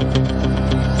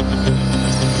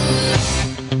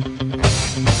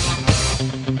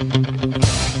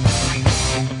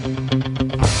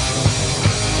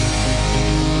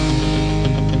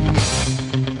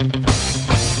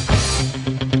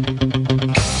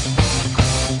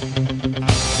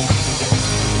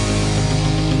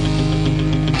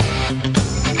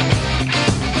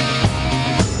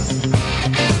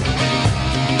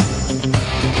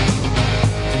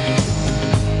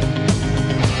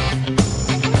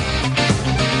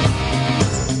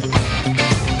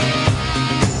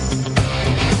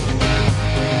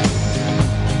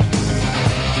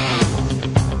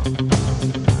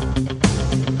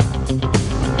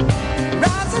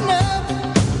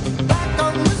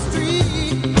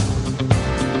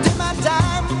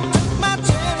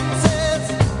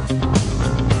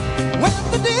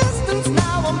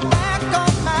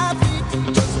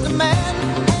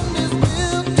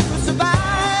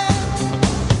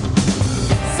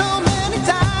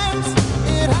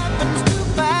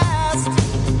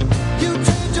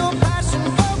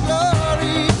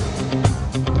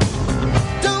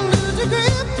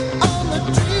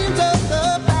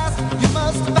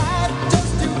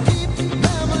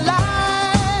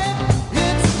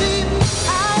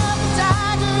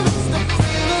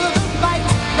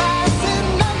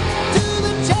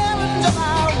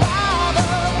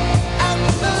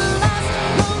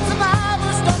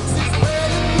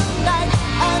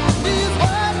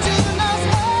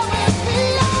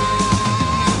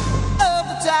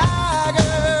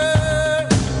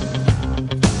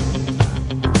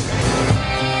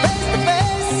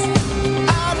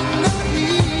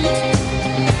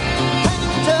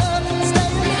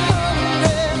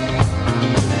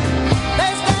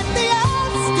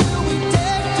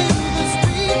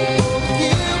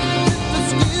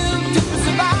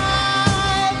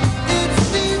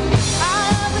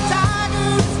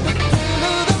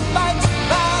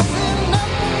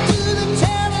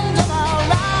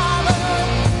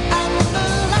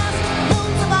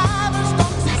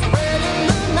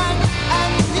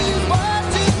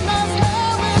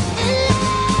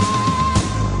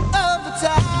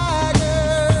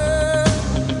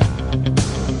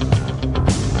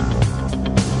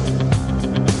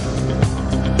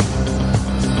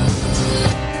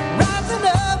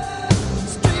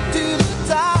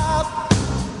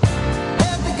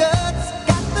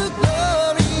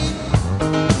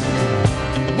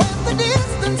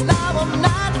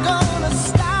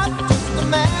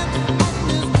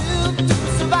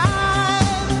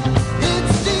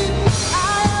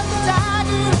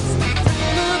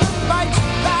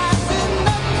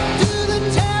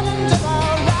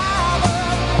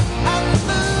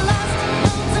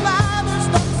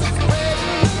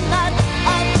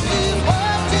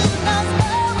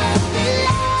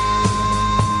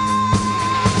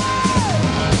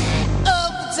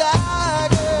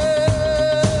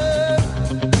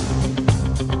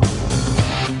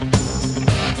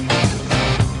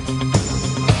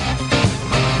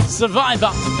 Survivor,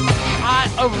 Eye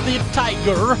of the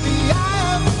Tiger.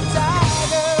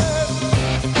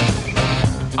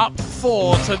 Up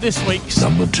 4 to this week's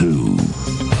number 2.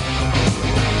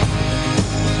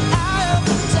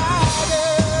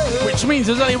 Which means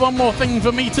there's only one more thing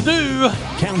for me to do.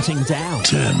 Counting down.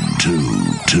 10, 2,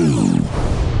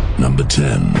 2. Number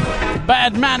 10.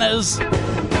 Bad Manners.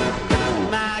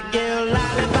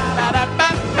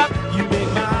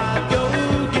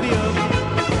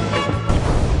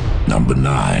 Number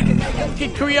 9.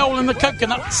 Kid Creole and the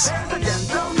Coconuts.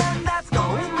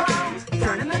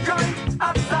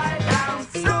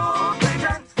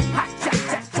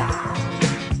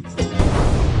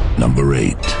 Number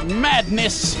 8.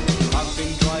 Madness. I've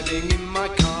been driving in my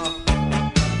car.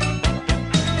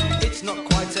 It's not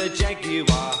quite a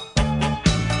Jaguar.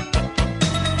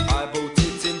 I bought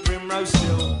it in Primrose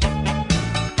Hill.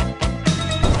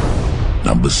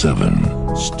 Number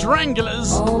 7.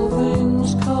 Stranglers. All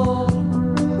things cold.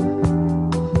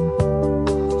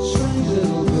 Strange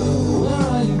little girl, where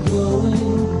are you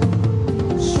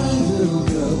going? Strange little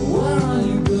girl, where are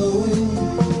you going?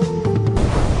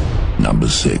 Number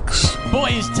 6.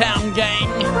 Boys Town Gang.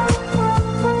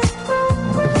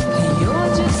 You're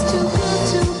just too good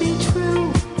to be true.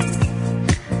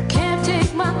 Can't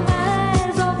take my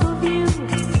eyes off of you.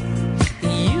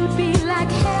 You'd be like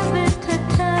heaven to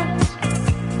touch.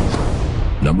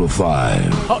 Number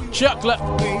 5. Hot chocolate.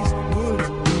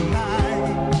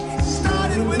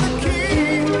 Started with a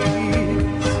key.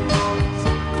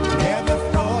 Never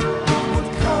thought it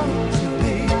would come to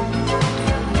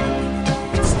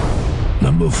be.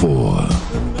 Number 4.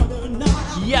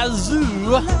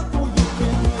 Yazoo.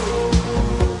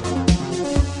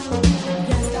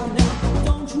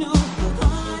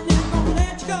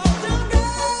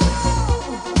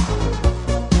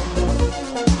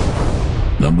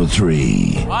 Number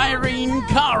 3. Irene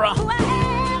Cara.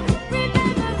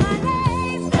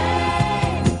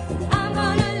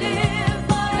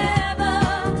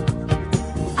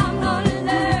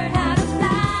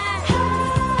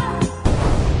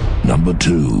 Number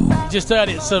 2. Just heard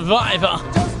it, Survivor.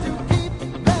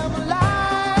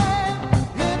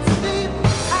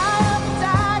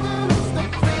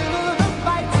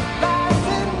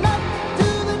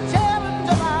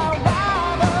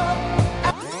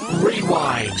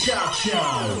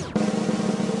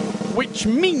 Which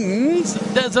means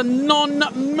there's a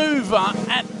non-mover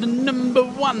at the number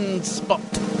 1 spot.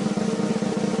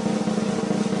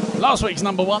 Last week's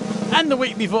number 1, and the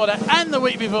week before that, and the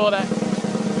week before that,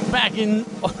 back in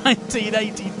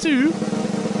 1982,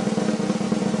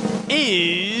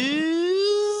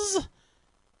 is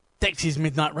Dexy's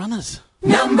Midnight Runners.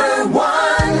 Number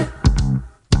 1.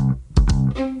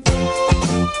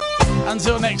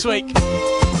 Until next week,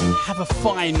 have a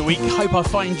fine week. Hope I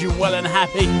find you well and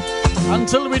happy.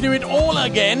 Until we do it all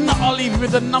again, I'll leave you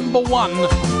with the number 1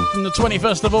 from the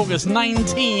 21st of August,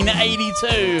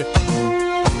 1982.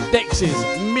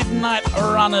 Dexys Midnight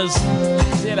Runners.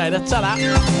 See you later. Ta-da.